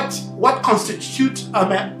what constitutes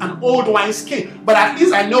an old wineskin, but at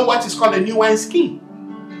least I know what is called a new wineskin.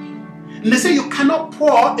 And they say you cannot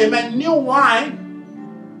pour new wine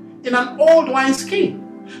in an old wineskin.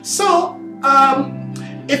 So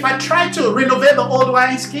if I try to renovate the old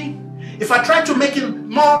wineskin, if I try to make it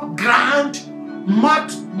more grand,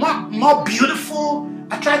 more beautiful,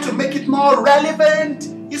 I try to make it more relevant,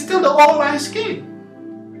 it's still the old wineskin.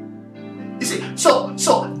 You see, so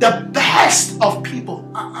the best of people,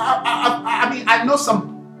 I mean, I know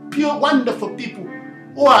some pure, wonderful people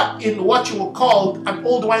who are in what you would call an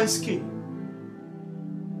old wineskin.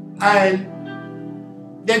 And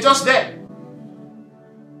they're just there.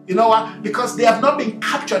 You know what? Because they have not been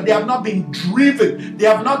captured, they have not been driven, they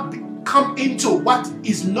have not come into what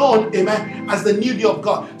is known, amen, as the new day of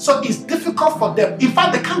God. So it's difficult for them. In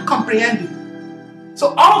fact, they can't comprehend it.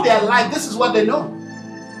 So all their life, this is what they know.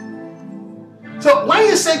 So when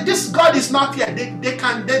you say this God is not here,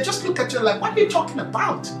 they just look at you like, what are you talking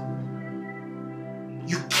about?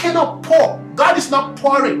 You cannot pour. God is not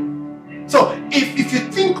pouring. So if you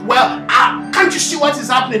think, well, can't you see what is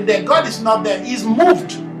happening there? God is not there. He's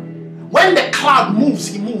moved. When the cloud moves,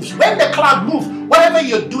 He moves. When the cloud moves, whatever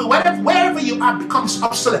you're doing, wherever you are becomes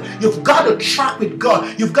obsolete. You've got to track with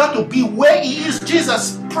God. You've got to be where He is.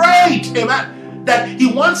 Jesus prayed, amen, that He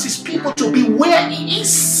wants His people to be where He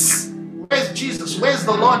is. Where's Jesus? Where's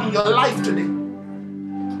the Lord in your life today?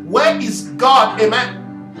 Where is God?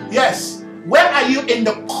 Amen. Yes. Where are you in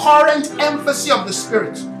the current emphasis of the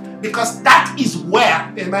Spirit? Because that is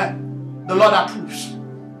where, amen, the Lord approves.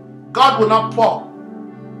 God will not pour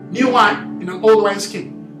new wine in an old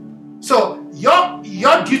wineskin. So your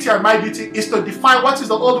duty and my duty is to define what is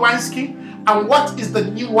the old wineskin and what is the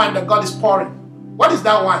new wine that God is pouring. What is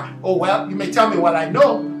that wine? Oh, well, you may tell me what I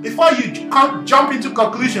know. Before you can't jump into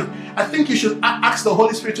conclusion, I think you should ask the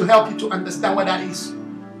Holy Spirit to help you to understand what that is.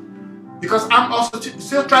 Because I'm also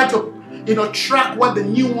still trying to, track what the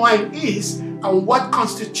new wine is and what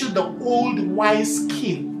constitutes the old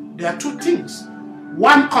wineskin. There are two things.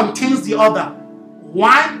 One contains the other.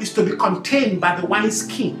 Wine is to be contained by the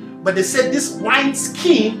wineskin. But they said this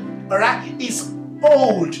wineskin, all right, is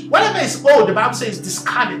old. Whatever is old, the Bible says,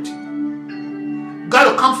 discarded.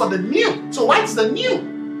 God will come for the new. So what is the new?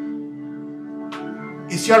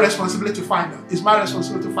 It's your responsibility to find out. It's my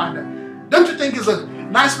responsibility to find out. Don't you think it's a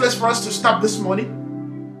nice place for us to stop this morning?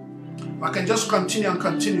 I can just continue and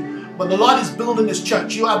continue. But the Lord is building His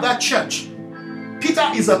church. You are that church.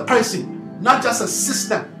 Peter is a person, not just a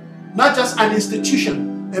system, not just an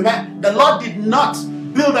institution. Amen. The Lord did not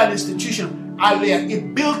build an institution earlier. He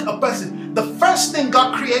built a person. The first thing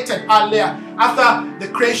God created earlier, after the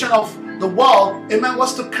creation of the world, amen,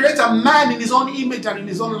 was to create a man in his own image and in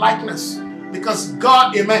his own likeness. Because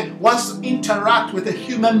God, amen, wants to interact with a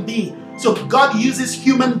human being. So God uses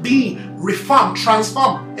human being, reform,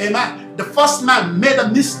 transform, amen. The first man made a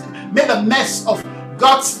mess of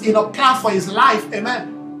God's plan for his life, amen.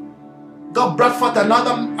 God brought forth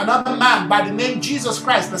another man by the name Jesus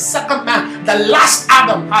Christ, the second man, the last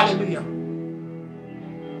Adam, hallelujah.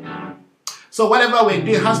 So whatever we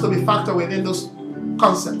do has to be factored within those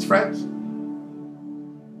concepts, friends.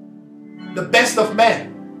 The best of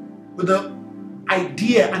men with the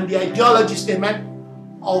idea and the ideologies, amen,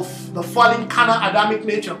 of the fallen carnal Adamic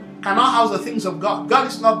nature cannot house the things of God. God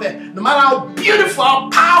is not there. No matter how beautiful, how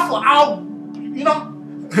powerful, how,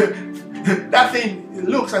 that thing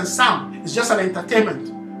looks and sounds, it's just an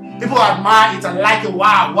entertainment. People admire it and like it,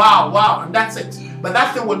 wow, wow, wow, and that's it. But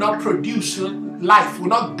that thing will not produce life, will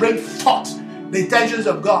not bring forth the intentions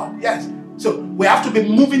of God. Yes. So we have to be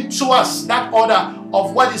moving towards that order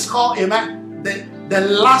of what is called, amen, the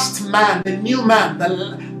last man, the new man,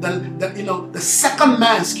 the second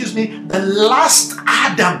man, the last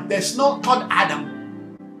Adam. There's no third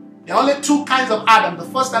Adam. There are only two kinds of Adam, the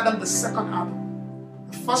first Adam, the second Adam.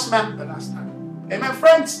 The first man, the last Adam. Amen,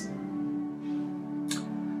 friends?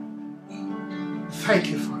 Thank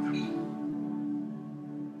you, Father.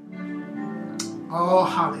 Oh,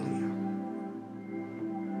 hallelujah.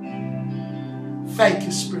 Thank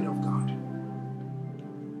you, Spirit of God.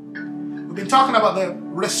 We've been talking about the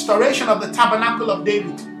restoration of the tabernacle of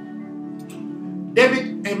David.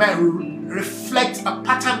 David, amen, reflects a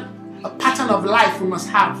pattern of life we must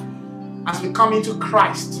have as we come into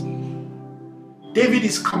Christ. David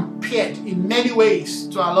is compared in many ways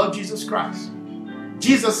to our Lord Jesus Christ.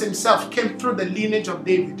 Jesus himself came through the lineage of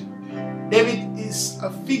David. David is a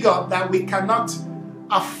figure that we cannot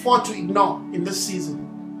afford to ignore in this season.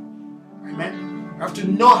 Amen. We have to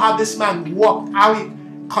know how this man walked, how he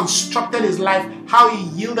constructed his life, how he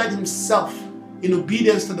yielded himself in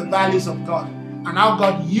obedience to the values of God, and how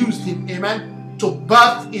God used him, amen, to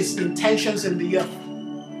birth his intentions in the earth.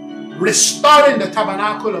 Restoring the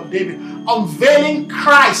tabernacle of David, unveiling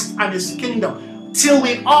Christ and his kingdom till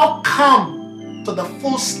we all come to the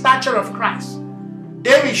full stature of Christ.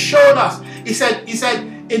 David showed us, he said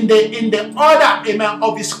in the order, amen,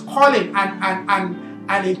 of his calling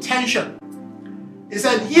and intention. He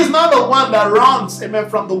said, he's not the one that runs, amen,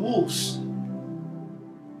 from the wolves.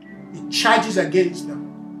 He charges against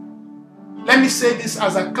them. Let me say this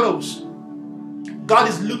as I close. God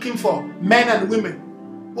is looking for men and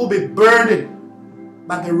women who will be burdened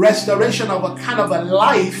by the restoration of a kind of a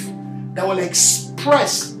life that will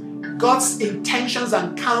express God's intentions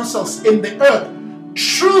and counsels in the earth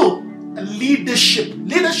through leadership.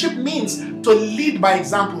 Leadership means to lead by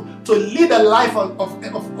example, to lead a life of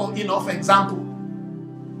example.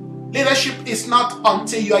 Leadership is not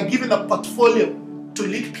until you are given a portfolio to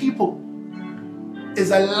lead people.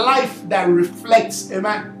 It's a life that reflects,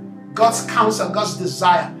 amen, God's counsel, God's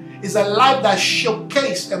desire. It's a life that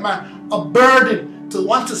showcases, amen, a burden to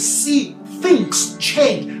want to see things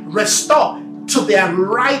change, restore to their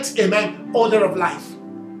right, amen, order of life.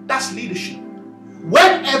 That's leadership.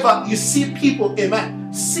 Whenever you see people,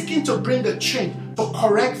 amen, seeking to bring a change, to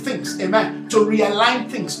correct things, amen, to realign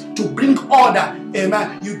things, to bring order,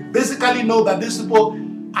 amen, you basically know that these people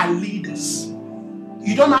are leaders.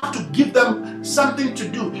 You don't have to give them something to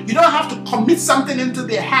do. You don't have to commit something into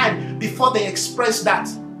their hand before they express that.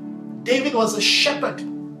 David was a shepherd,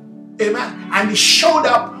 amen, and he showed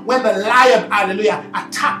up when the lion, hallelujah,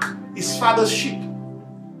 attacked his father's sheep.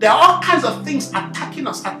 There are all kinds of things attacking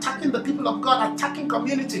us, attacking the people of God, attacking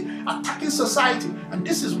community, attacking society. And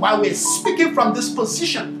this is why we're speaking from this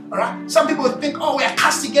position. All right? Some people think, oh, we are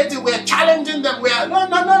castigating, we are challenging them.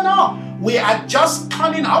 No. We are just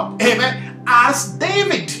turning up, amen, as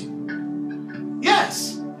David.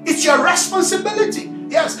 Yes. It's your responsibility,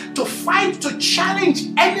 yes, to fight, to challenge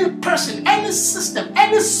any person, any system,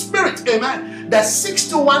 any spirit, amen, that seeks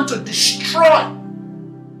to want to destroy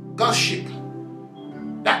God's sheep.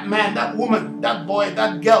 That man, that woman, that boy,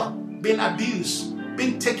 that girl being abused,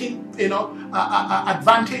 being taken,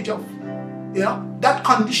 advantage of, that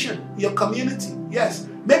condition, your community, yes,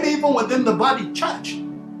 maybe even within the body, church.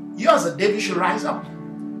 You as a David should rise up.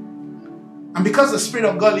 And because the Spirit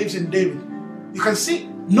of God lives in David, you can see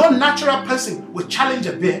no natural person will challenge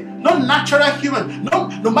a bear. No natural human, no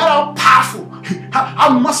matter how powerful,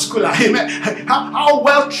 how muscular, amen, how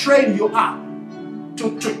well trained you are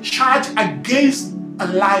to charge against a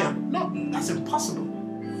lion. No, that's impossible.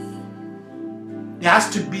 There has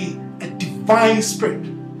to be a divine spirit.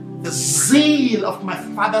 The zeal of my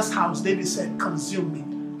Father's house, David said, consume me.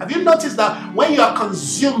 Have you noticed that when you are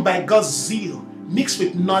consumed by God's zeal mixed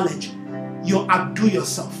with knowledge, you outdo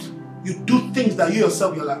yourself? You do things that you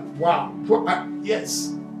yourself, you're like, wow.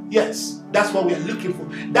 Yes, that's what we are looking for.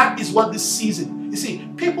 That is what this season, you see,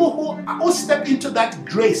 people who step into that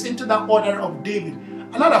grace, into that order of David,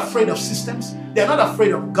 are not afraid of systems. They're not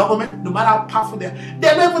afraid of government, no matter how powerful they are.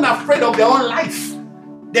 They're not even afraid of their own life.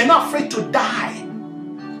 They're not afraid to die.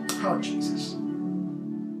 Oh, Jesus.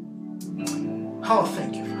 Oh,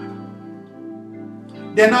 thank you, Father.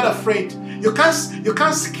 They're not afraid. You can't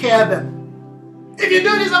scare them. If you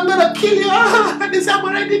do this, I'm going to kill you. And they say, I'm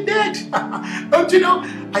already dead. Don't you know?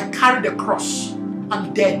 I carry the cross.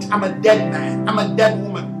 I'm dead. I'm a dead man. I'm a dead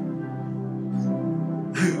woman.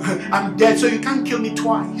 I'm dead, so you can't kill me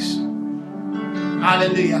twice.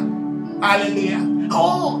 Hallelujah. Hallelujah.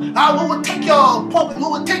 Oh, we will take your pulpit. We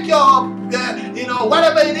will take your,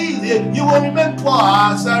 whatever it is. You will remain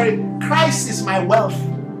poor. Sorry. Christ is my wealth.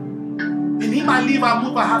 In Him I live, I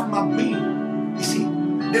move, I have my being. You see,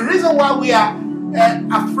 the reason why we are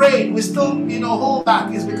afraid, we still, hold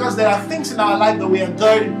back, is because there are things in our life that we are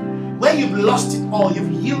guarding. When you've lost it all,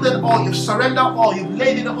 you've yielded all, you've surrendered all, you've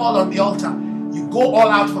laid it all on the altar, you go all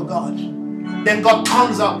out for God. Then God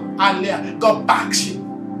turns up, hallelujah, God backs you.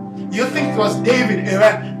 Do you think it was David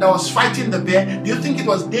that was fighting the bear? Do you think it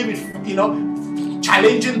was David,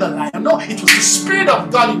 challenging the lion? No, it was the Spirit of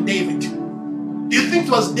God in David. Do you think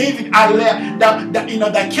it was David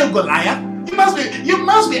that killed Goliath? You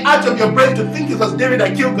must be out of your brain to think it was David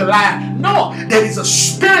that killed Goliath. No, there is a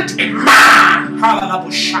spirit in man.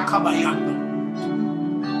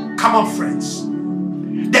 Come on, friends.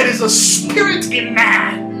 There is a spirit in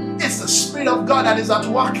man. It's the Spirit of God that is at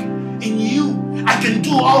work in you. I can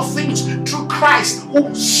do all things through Christ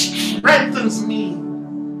who strengthens me.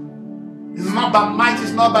 It's not by might,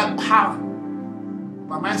 it's not by power,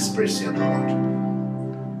 by my Spirit, said the Lord.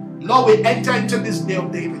 Lord, we enter into this day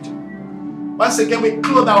of David. Once again, we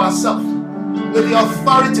clothe ourselves with the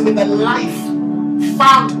authority, with the life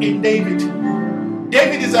found in David.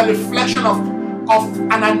 David is a reflection of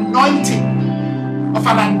an anointing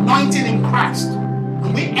in Christ.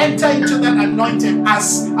 And we enter into that anointing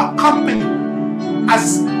as a company,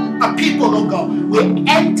 as a people of God. We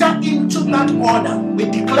enter into that order. We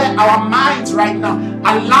declare our minds right now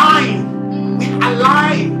align. We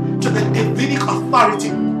align to the Davidic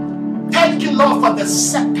authority. Thank you, Lord, for the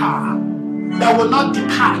scepter that will not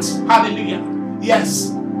depart. Hallelujah.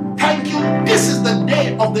 Yes. Thank you. This is the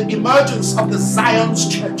day of the emergence of the Zion's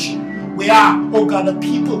church. We are, oh God, the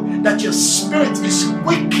people that your Spirit is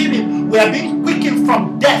quickening. We are being quickened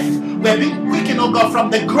from death. We are being quickened, oh God, from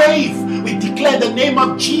the grave. We declare the name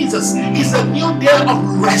of Jesus. It's a new day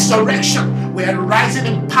of resurrection. We are rising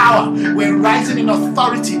in power. We are rising in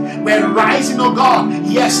authority. We are rising, oh God,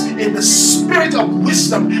 yes, in the spirit of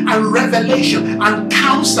wisdom and revelation and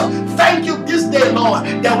counsel. Thank you this day, Lord,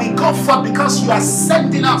 that we go forth because you are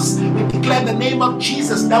sending us. We declare the name of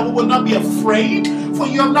Jesus that we will not be afraid, for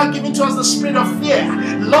you have not given to us the spirit of fear.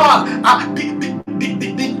 Lord,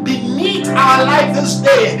 beneath our life this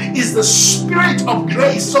day is the spirit of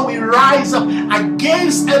grace. So we rise up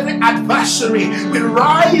against every adversary. We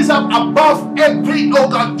rise up above every, oh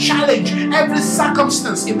God, challenge, every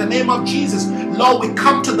circumstance in the name of Jesus. Lord, we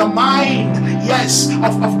come to the mind, yes,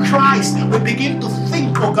 of Christ. We begin to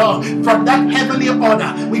think, oh God, from that heavenly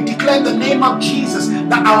order. We declare the name of Jesus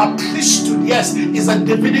that our priesthood, yes, is a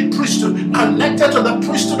Davidic priesthood connected to the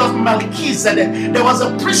priesthood of Melchizedek. There was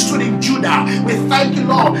a priesthood in Judah. We thank you,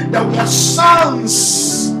 Lord, that we are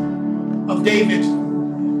sons of David.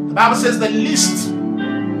 The Bible says the least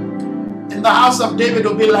in the house of David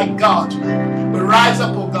will be like God. We rise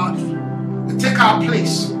up, oh God. We take our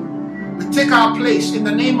place. We take our place in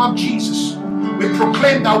the name of Jesus. We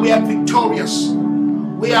proclaim that we are victorious.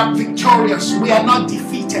 We are victorious. We are not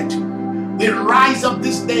defeated. We rise up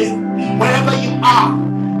this day. Wherever you are,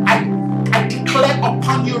 I declare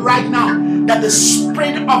upon you right now that the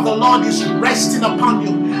Spirit of the Lord is resting upon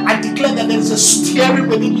you. I declare that there is a steering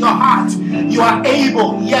within your heart. You are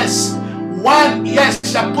able, yes. One, yes,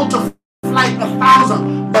 shall put to flight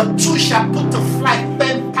 1,000, but two shall put to flight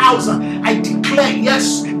 10,000. I declare,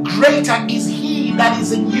 yes, greater is He that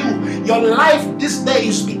is in you. Your life this day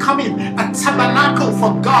is becoming a tabernacle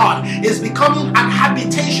for God. Is becoming an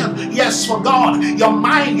habitation, yes, for God. Your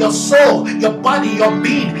mind, your soul, your body, your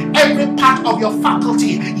being, every part of your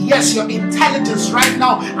faculty, yes, your intelligence right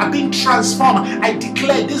now are being transformed. I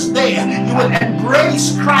declare this day you will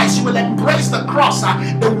embrace Christ. You will embrace the cross.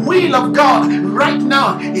 The will of God right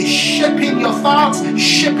now is shaping your thoughts,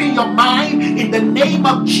 shaping your mind. In the name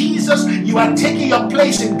of Jesus, you are taking your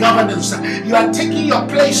place in governance. You are taking your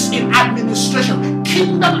place in administration.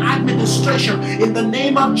 kingdom administration in the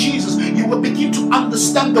name of Jesus. You will begin to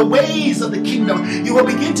understand the ways of the kingdom. You will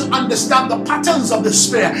begin to understand the patterns of the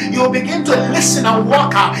Spirit. You will begin to listen and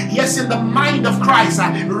walk out, yes, in the mind of Christ.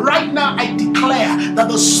 Right now, I declare that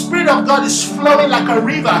the Spirit of God is flowing like a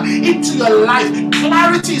river into your life.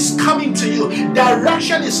 Clarity is coming to you.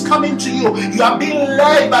 Direction is coming to you. You are being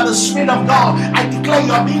led by the Spirit of God. I declare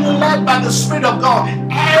you are being led by the Spirit of God.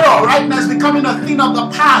 Error right now is becoming a thing of the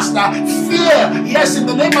past. Fear, yes, in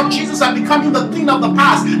the name of Jesus, are becoming the thing of the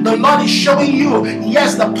past. The Lord is showing you,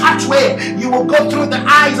 yes, the pathway. You will go through the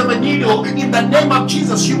eyes of a needle. In the name of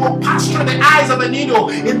Jesus, you will pass through the eyes of a needle.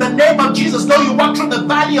 In the name of Jesus, though you walk through the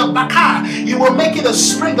valley of Baca, you will make it a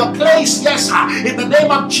spring, a place, yes, in the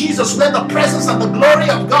name of Jesus, where the presence and the glory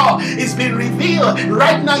of God is being revealed.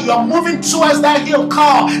 Right now, you are moving towards that hill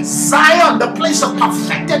called Zion, the place of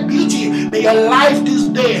perfected beauty. May your life this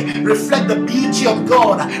day reflect the beauty of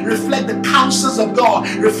God, reflect the counsels of God,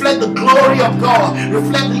 reflect the glory of God,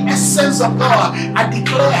 reflect the essence of God. I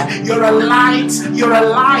declare you're a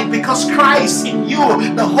light because Christ in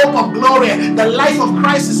you, the hope of glory, the life of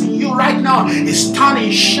Christ is in you right now, is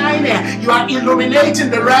turning, shining. You are illuminating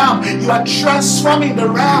the realm. You are transforming the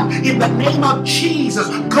realm in the name of Jesus.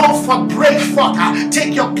 Go for break forth.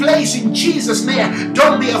 Take your place in Jesus' name.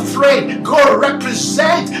 Don't be afraid. Go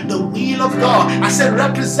represent the will of God. I said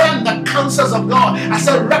represent the counsels of God. I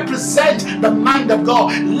said represent the mind of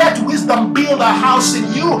God. Let wisdom build a house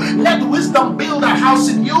in you. Let wisdom build a house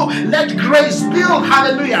in you. Let grace build,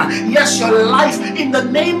 hallelujah, yes, your life in the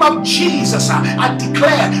name of Jesus. I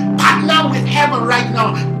declare, partner with heaven right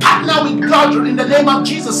now. Partner with God in the name of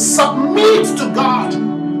Jesus. Submit to God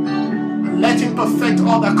and let Him perfect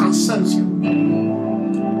all that concerns you.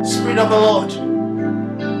 Spirit of the Lord,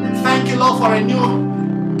 thank you, Lord, for a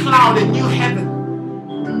new cloud, a new heaven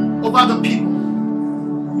over the people.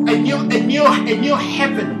 A new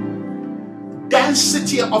heaven,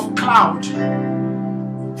 density of cloud,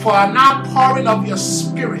 for an outpouring of your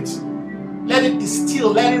Spirit. Let it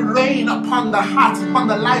distill, let it rain upon the heart, upon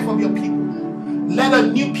the life of your people. Let a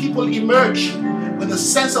new people emerge with a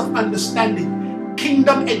sense of understanding,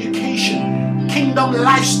 kingdom education, kingdom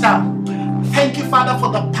lifestyle. Thank you, Father, for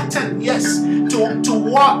the pattern, yes, to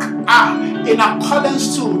walk in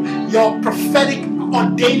accordance to your prophetic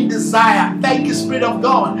ordained desire. Thank you, Spirit of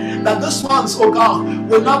God, that this ones, oh God,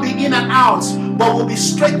 will not be in and out, but will be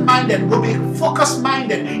straight-minded, will be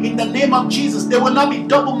focused-minded in the name of Jesus. They will not be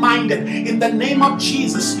double-minded in the name of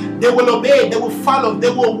Jesus. They will obey, they will follow, they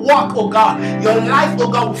will walk, oh God. Your life, oh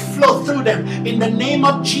God, will flow through them in the name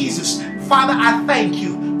of Jesus. Father, I thank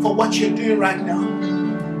you for what you're doing right now.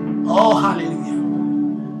 Oh, hallelujah.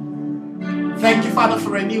 Thank you, Father,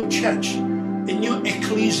 for a new church, a new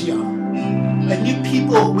ecclesia, a new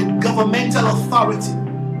people with governmental authority,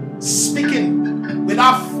 speaking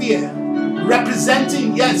without fear,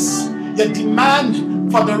 representing, yes, your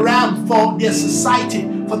demand for the realm, for their society,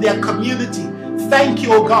 for their community. Thank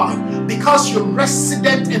you, oh God, because you're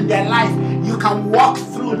resident in their life, you can walk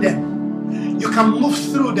through them. You can move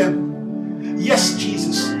through them. Yes,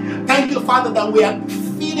 Jesus. Thank you, Father, that we are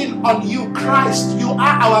feeding on you, Christ. You are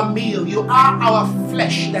our meal. You are our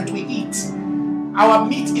flesh that we eat. Our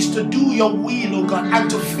meat is to do your will, oh God, and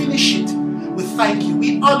to finish it. We thank you.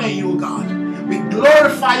 We honor you, oh God. We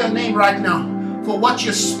glorify your name right now for what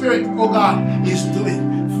your Spirit, oh God, is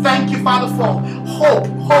doing. Thank you, Father, for hope.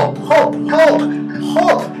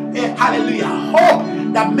 Hallelujah.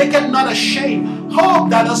 Hope that maketh not ashamed. Hope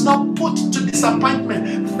that does not put to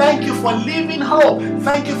disappointment. Thank you for living hope.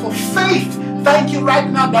 Thank you for faith. Thank you right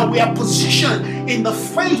now that we are positioned in the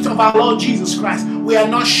faith of our Lord Jesus Christ. We are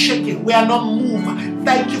not shaken. We are not moved.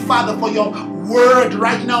 Thank you, Father, for your word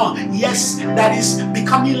right now. Yes, that is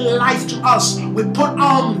becoming life to us. We put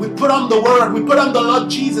on the word. We put on the Lord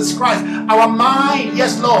Jesus Christ. Our mind,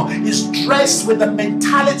 yes, Lord, is dressed with the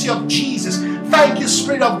mentality of Jesus. Thank you,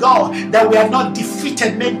 Spirit of God, that we are not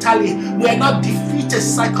defeated mentally. We are not defeated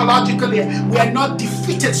psychologically. We are not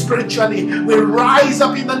defeated spiritually. We rise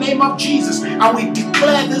up in the name of Jesus and we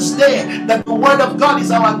declare this day that the Word of God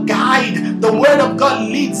is our guide. The Word of God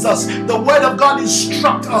leads us. The Word of God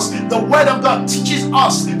instructs us. The Word of God teaches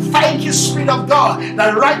us. Thank you, Spirit of God,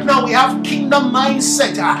 that right now we have kingdom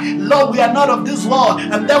mindset. Lord, we are not of this world,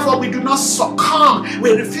 and therefore we do not succumb.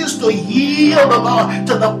 We refuse to yield, Lord,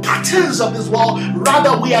 to the patterns of this world.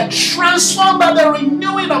 Rather, we are transformed by the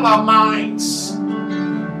renewing of our minds.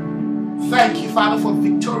 Thank you, Father, for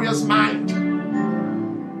victorious mind.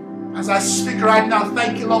 As I speak right now,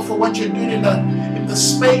 thank you, Lord, for what you're doing in the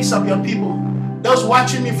space of your people. Those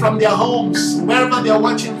watching me from their homes, wherever they're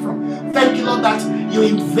watching from. Thank you, Lord, that you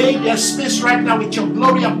invade their space right now with your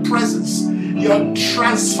glory and presence. You're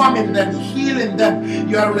transforming them, healing them.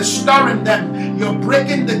 You're restoring them. You're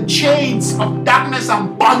breaking the chains of darkness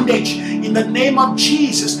and bondage in the name of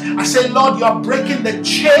Jesus. I say, Lord, you're breaking the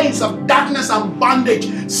chains of darkness and bondage.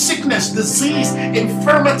 Sickness, disease,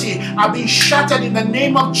 infirmity are being shattered in the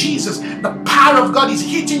name of Jesus. The power of God is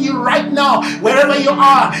hitting you right now, wherever you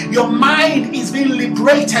are. Your mind is being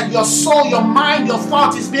liberated. Your soul, your mind, your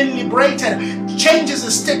thought is being liberated. Changes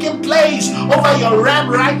is taking place over your realm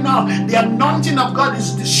right now. The anointing of God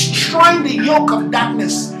is destroying the yoke of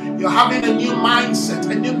darkness. You're having a new mindset,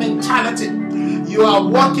 a new mentality. You are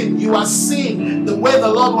walking, you are seeing the way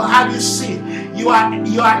the Lord will have you see. You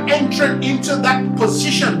are entering into that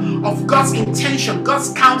position of God's intention,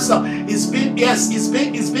 God's counsel is being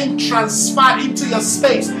transferred into your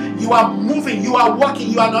space. You are moving, you are walking,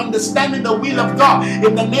 you are understanding the will of God.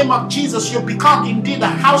 In the name of Jesus, you become indeed the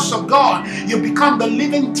house of God. You become the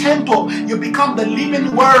living temple. You become the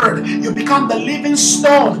living word. You become the living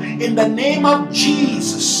stone. In the name of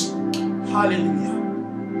Jesus. Hallelujah.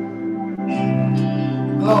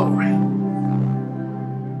 Glory.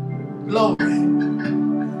 Glory.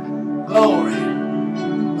 Glory.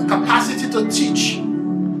 The capacity to teach,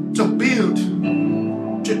 to build,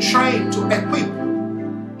 to train, to equip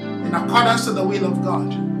in accordance to the will of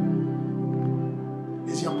God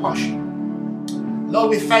is your portion.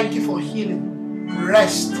 Lord, we thank you for healing,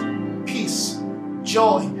 rest, peace,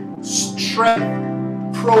 joy,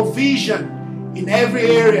 strength, provision in every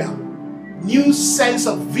area, new sense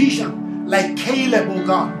of vision like Caleb, oh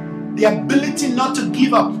God, the ability not to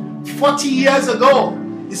give up. 40 years ago,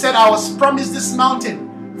 he said, I was promised this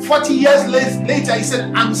mountain. 40 years later, he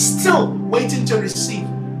said, I'm still waiting to receive.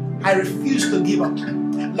 I refuse to give up.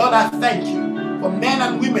 Lord, I thank you for men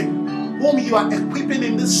and women whom you are equipping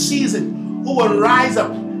in this season, who will rise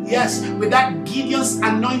up, yes, with that Gideon's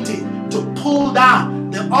anointing to pull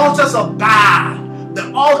down the altars of Baal,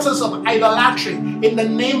 the altars of idolatry in the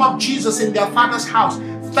name of Jesus in their father's house.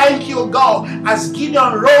 Thank you, God, as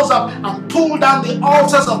Gideon rose up and pulled down the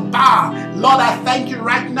altars of Baal. Lord, I thank you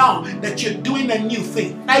right now that you're doing a new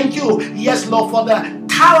thing. Thank you, yes, Lord, for the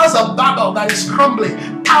towers of Babel that is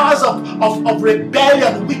crumbling, towers of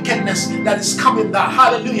rebellion, wickedness that is coming down.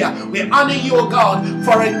 Hallelujah. We honor you, O God,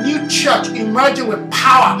 for a new church emerging with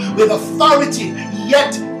power, with authority,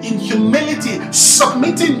 yet in humility,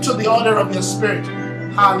 submitting to the order of your Spirit.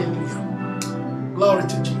 Hallelujah. Glory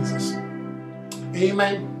to Jesus.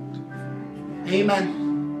 Amen.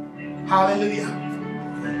 Amen.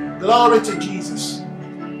 Hallelujah. Glory to Jesus.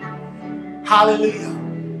 Hallelujah.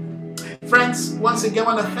 Friends, once again,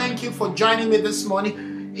 I want to thank you for joining me this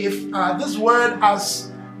morning. If this word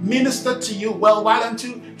has ministered to you, well, why don't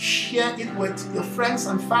you share it with your friends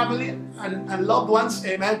and family and loved ones?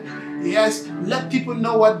 Amen. Yes, let people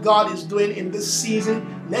know what God is doing in this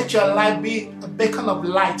season. Let your life be a beacon of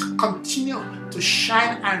light. Continue to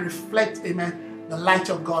shine and reflect, amen, the light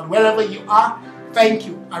of God. Wherever you are, thank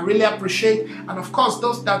you. I really appreciate. And of course,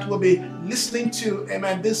 those that will be listening to,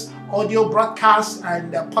 amen, this audio broadcast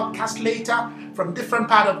and podcast later from different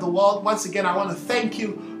part of the world. Once again, I want to thank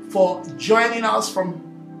you for joining us, from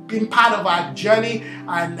being part of our journey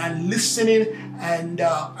and listening and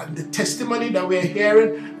the testimony that we're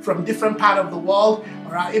hearing from different part of the world,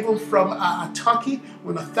 all right, even from Turkey.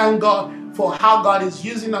 We want to thank God for how God is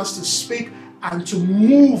using us to speak and to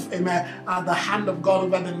move, amen, the hand of God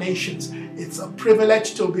over the nations. It's a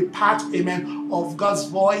privilege to be part, amen, of God's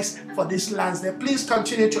voice for this lands there. Please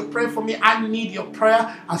continue to pray for me. I need your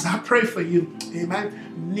prayer as I pray for you, amen.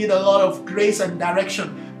 Need a lot of grace and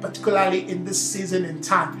direction, particularly in this season and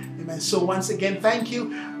time, amen. So once again, thank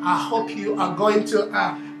you. I hope you are going to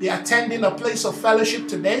be attending a place of fellowship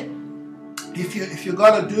today. If you're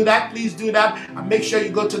going to do that, please do that and make sure you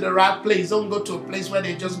go to the right place. Don't go to a place where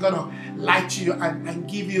they're just going to lie to you and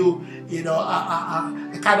give you,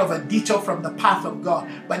 a kind of a detour from the path of God.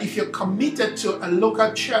 But if you're committed to a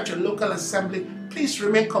local church, a local assembly, please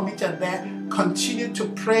remain committed there. Continue to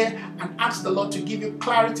pray and ask the Lord to give you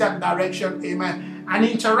clarity and direction, amen, and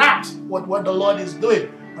interact with what the Lord is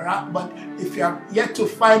doing. All right? But if you are yet to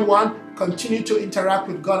find one, continue to interact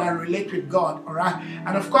with God and relate with God, all right?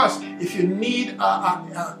 And of course, if you need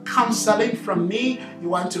counseling from me, you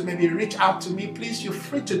want to maybe reach out to me, please, you're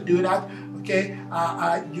free to do that, okay?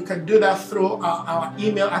 You can do that through our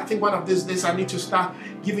email. I think one of these days I need to start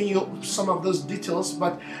giving you some of those details,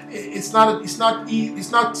 but it's not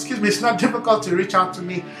difficult to reach out to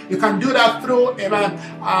me. You can do that through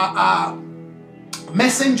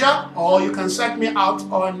Messenger, or you can check me out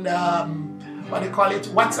on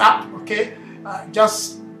WhatsApp, okay?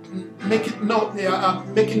 Just make it known,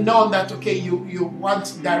 that okay, you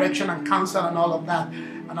want direction and counsel and all of that,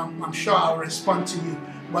 and I'm sure I'll respond to you.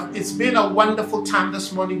 But it's been a wonderful time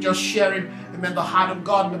this morning, just sharing, amen, the heart of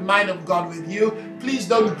God, the mind of God with you. Please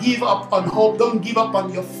don't give up on hope. Don't give up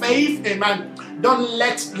on your faith, amen. Don't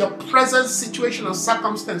let your present situation or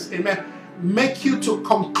circumstance, amen, make you to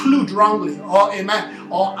conclude wrongly, or amen,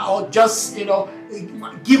 or just,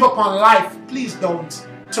 give up on life. Please don't.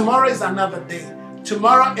 Tomorrow is another day.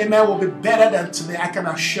 Tomorrow, amen, will be better than today, I can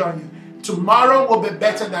assure you. Tomorrow will be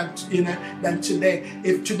better than today.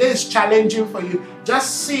 If today is challenging for you,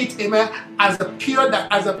 just see it, amen, as a period,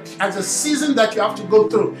 as a season that you have to go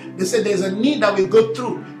through. They say there's a need that we go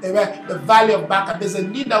through, amen, the valley of Baca. There's a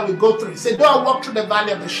need that we go through. He said, don't walk through the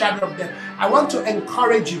valley of the shadow of death. I want to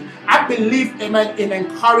encourage you. I believe, amen, in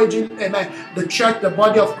encouraging, amen, the church, the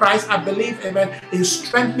body of Christ. I believe, amen, in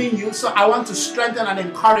strengthening you. So I want to strengthen and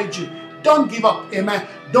encourage you. Don't give up, amen.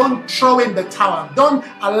 Don't throw in the towel. Don't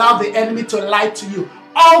allow the enemy to lie to you.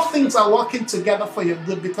 All things are working together for your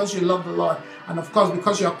good because you love the Lord. And of course,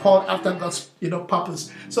 because you are called after God's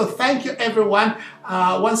purpose. So thank you, everyone.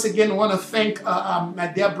 Once again, I want to thank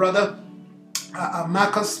my dear brother,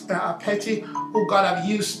 Marcus Petty, who God have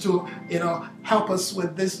used to, help us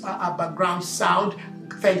with this background sound.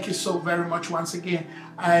 Thank you so very much once again.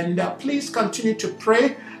 And please continue to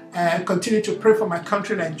pray. Continue to pray for my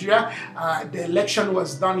country, Nigeria. The election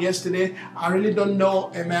was done yesterday. I really don't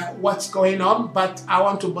know, amen, what's going on, but I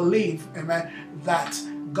want to believe, amen, that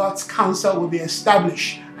God's counsel will be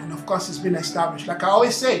established. And of course, it's been established. Like I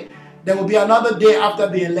always say, there will be another day after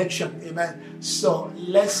the election, amen. So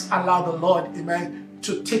let's allow the Lord, amen,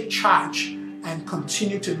 to take charge and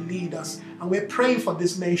continue to lead us. And we're praying for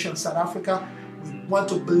this nation, South Africa. We want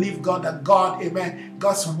to believe God that God, amen,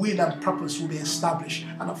 God's will and purpose will be established.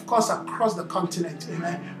 And of course, across the continent,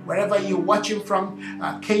 amen, wherever you're watching from,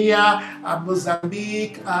 Kenya,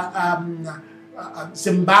 Mozambique,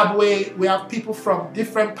 Zimbabwe, we have people from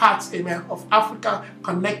different parts, amen, of Africa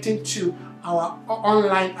connecting to our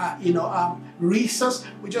online, resource.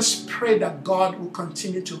 We just pray that God will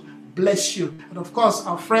continue to bless you. And of course,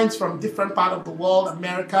 our friends from different parts of the world,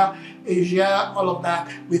 America, Asia, all of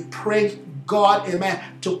that, we pray God, amen,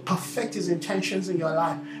 to perfect his intentions in your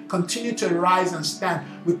life. Continue to rise and stand.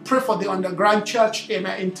 We pray for the underground church,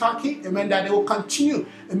 amen, in Turkey, amen, that they will continue,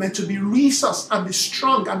 amen, to be resourced and be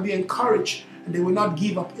strong and be encouraged. And they will not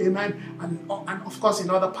give up, amen, and of course in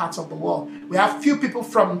other parts of the world. We have few people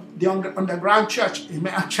from the underground church,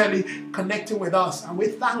 amen, actually connecting with us, and we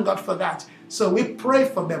thank God for that. So we pray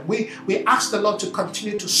for them. We ask the Lord to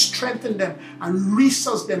continue to strengthen them and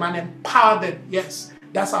resource them and empower them. Yes,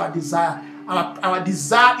 that's our desire. Our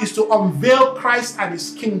desire is to unveil Christ and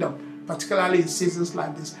his kingdom, particularly in seasons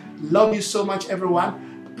like this. Love you so much,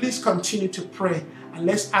 everyone. Please continue to pray, and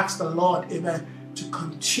let's ask the Lord, amen, to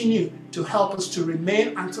continue to help us to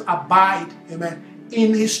remain and to abide, amen,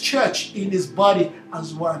 in his church, in his body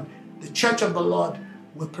as one. The church of the Lord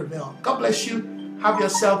will prevail. God bless you. Have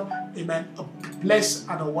yourself, amen, a blessed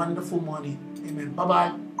and a wonderful morning. Amen.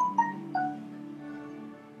 Bye-bye.